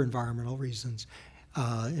reasons, other environmental reasons,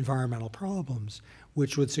 environmental problems,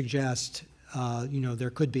 which would suggest, there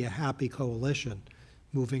could be a happy coalition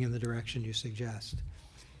moving in the direction you suggest.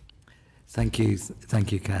 Thank you,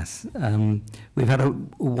 Cass. We've had a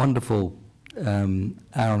wonderful hour and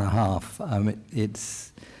a half.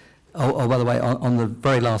 It's by the way, on the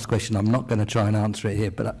very last question, I'm not going to try and answer it here,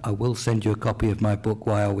 but I will send you a copy of my book,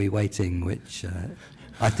 Why Are We Waiting, which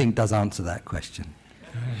I think does answer that question,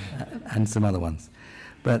 and some other ones.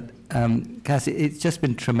 But Cass, it's just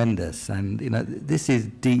been tremendous, and this is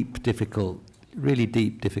deep, difficult, really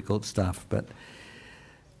deep, difficult stuff. But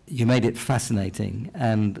you made it fascinating,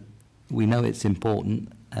 and we know it's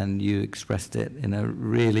important, and you expressed it in a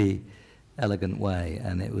really elegant way,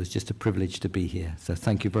 and it was just a privilege to be here. So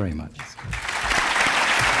thank you very much.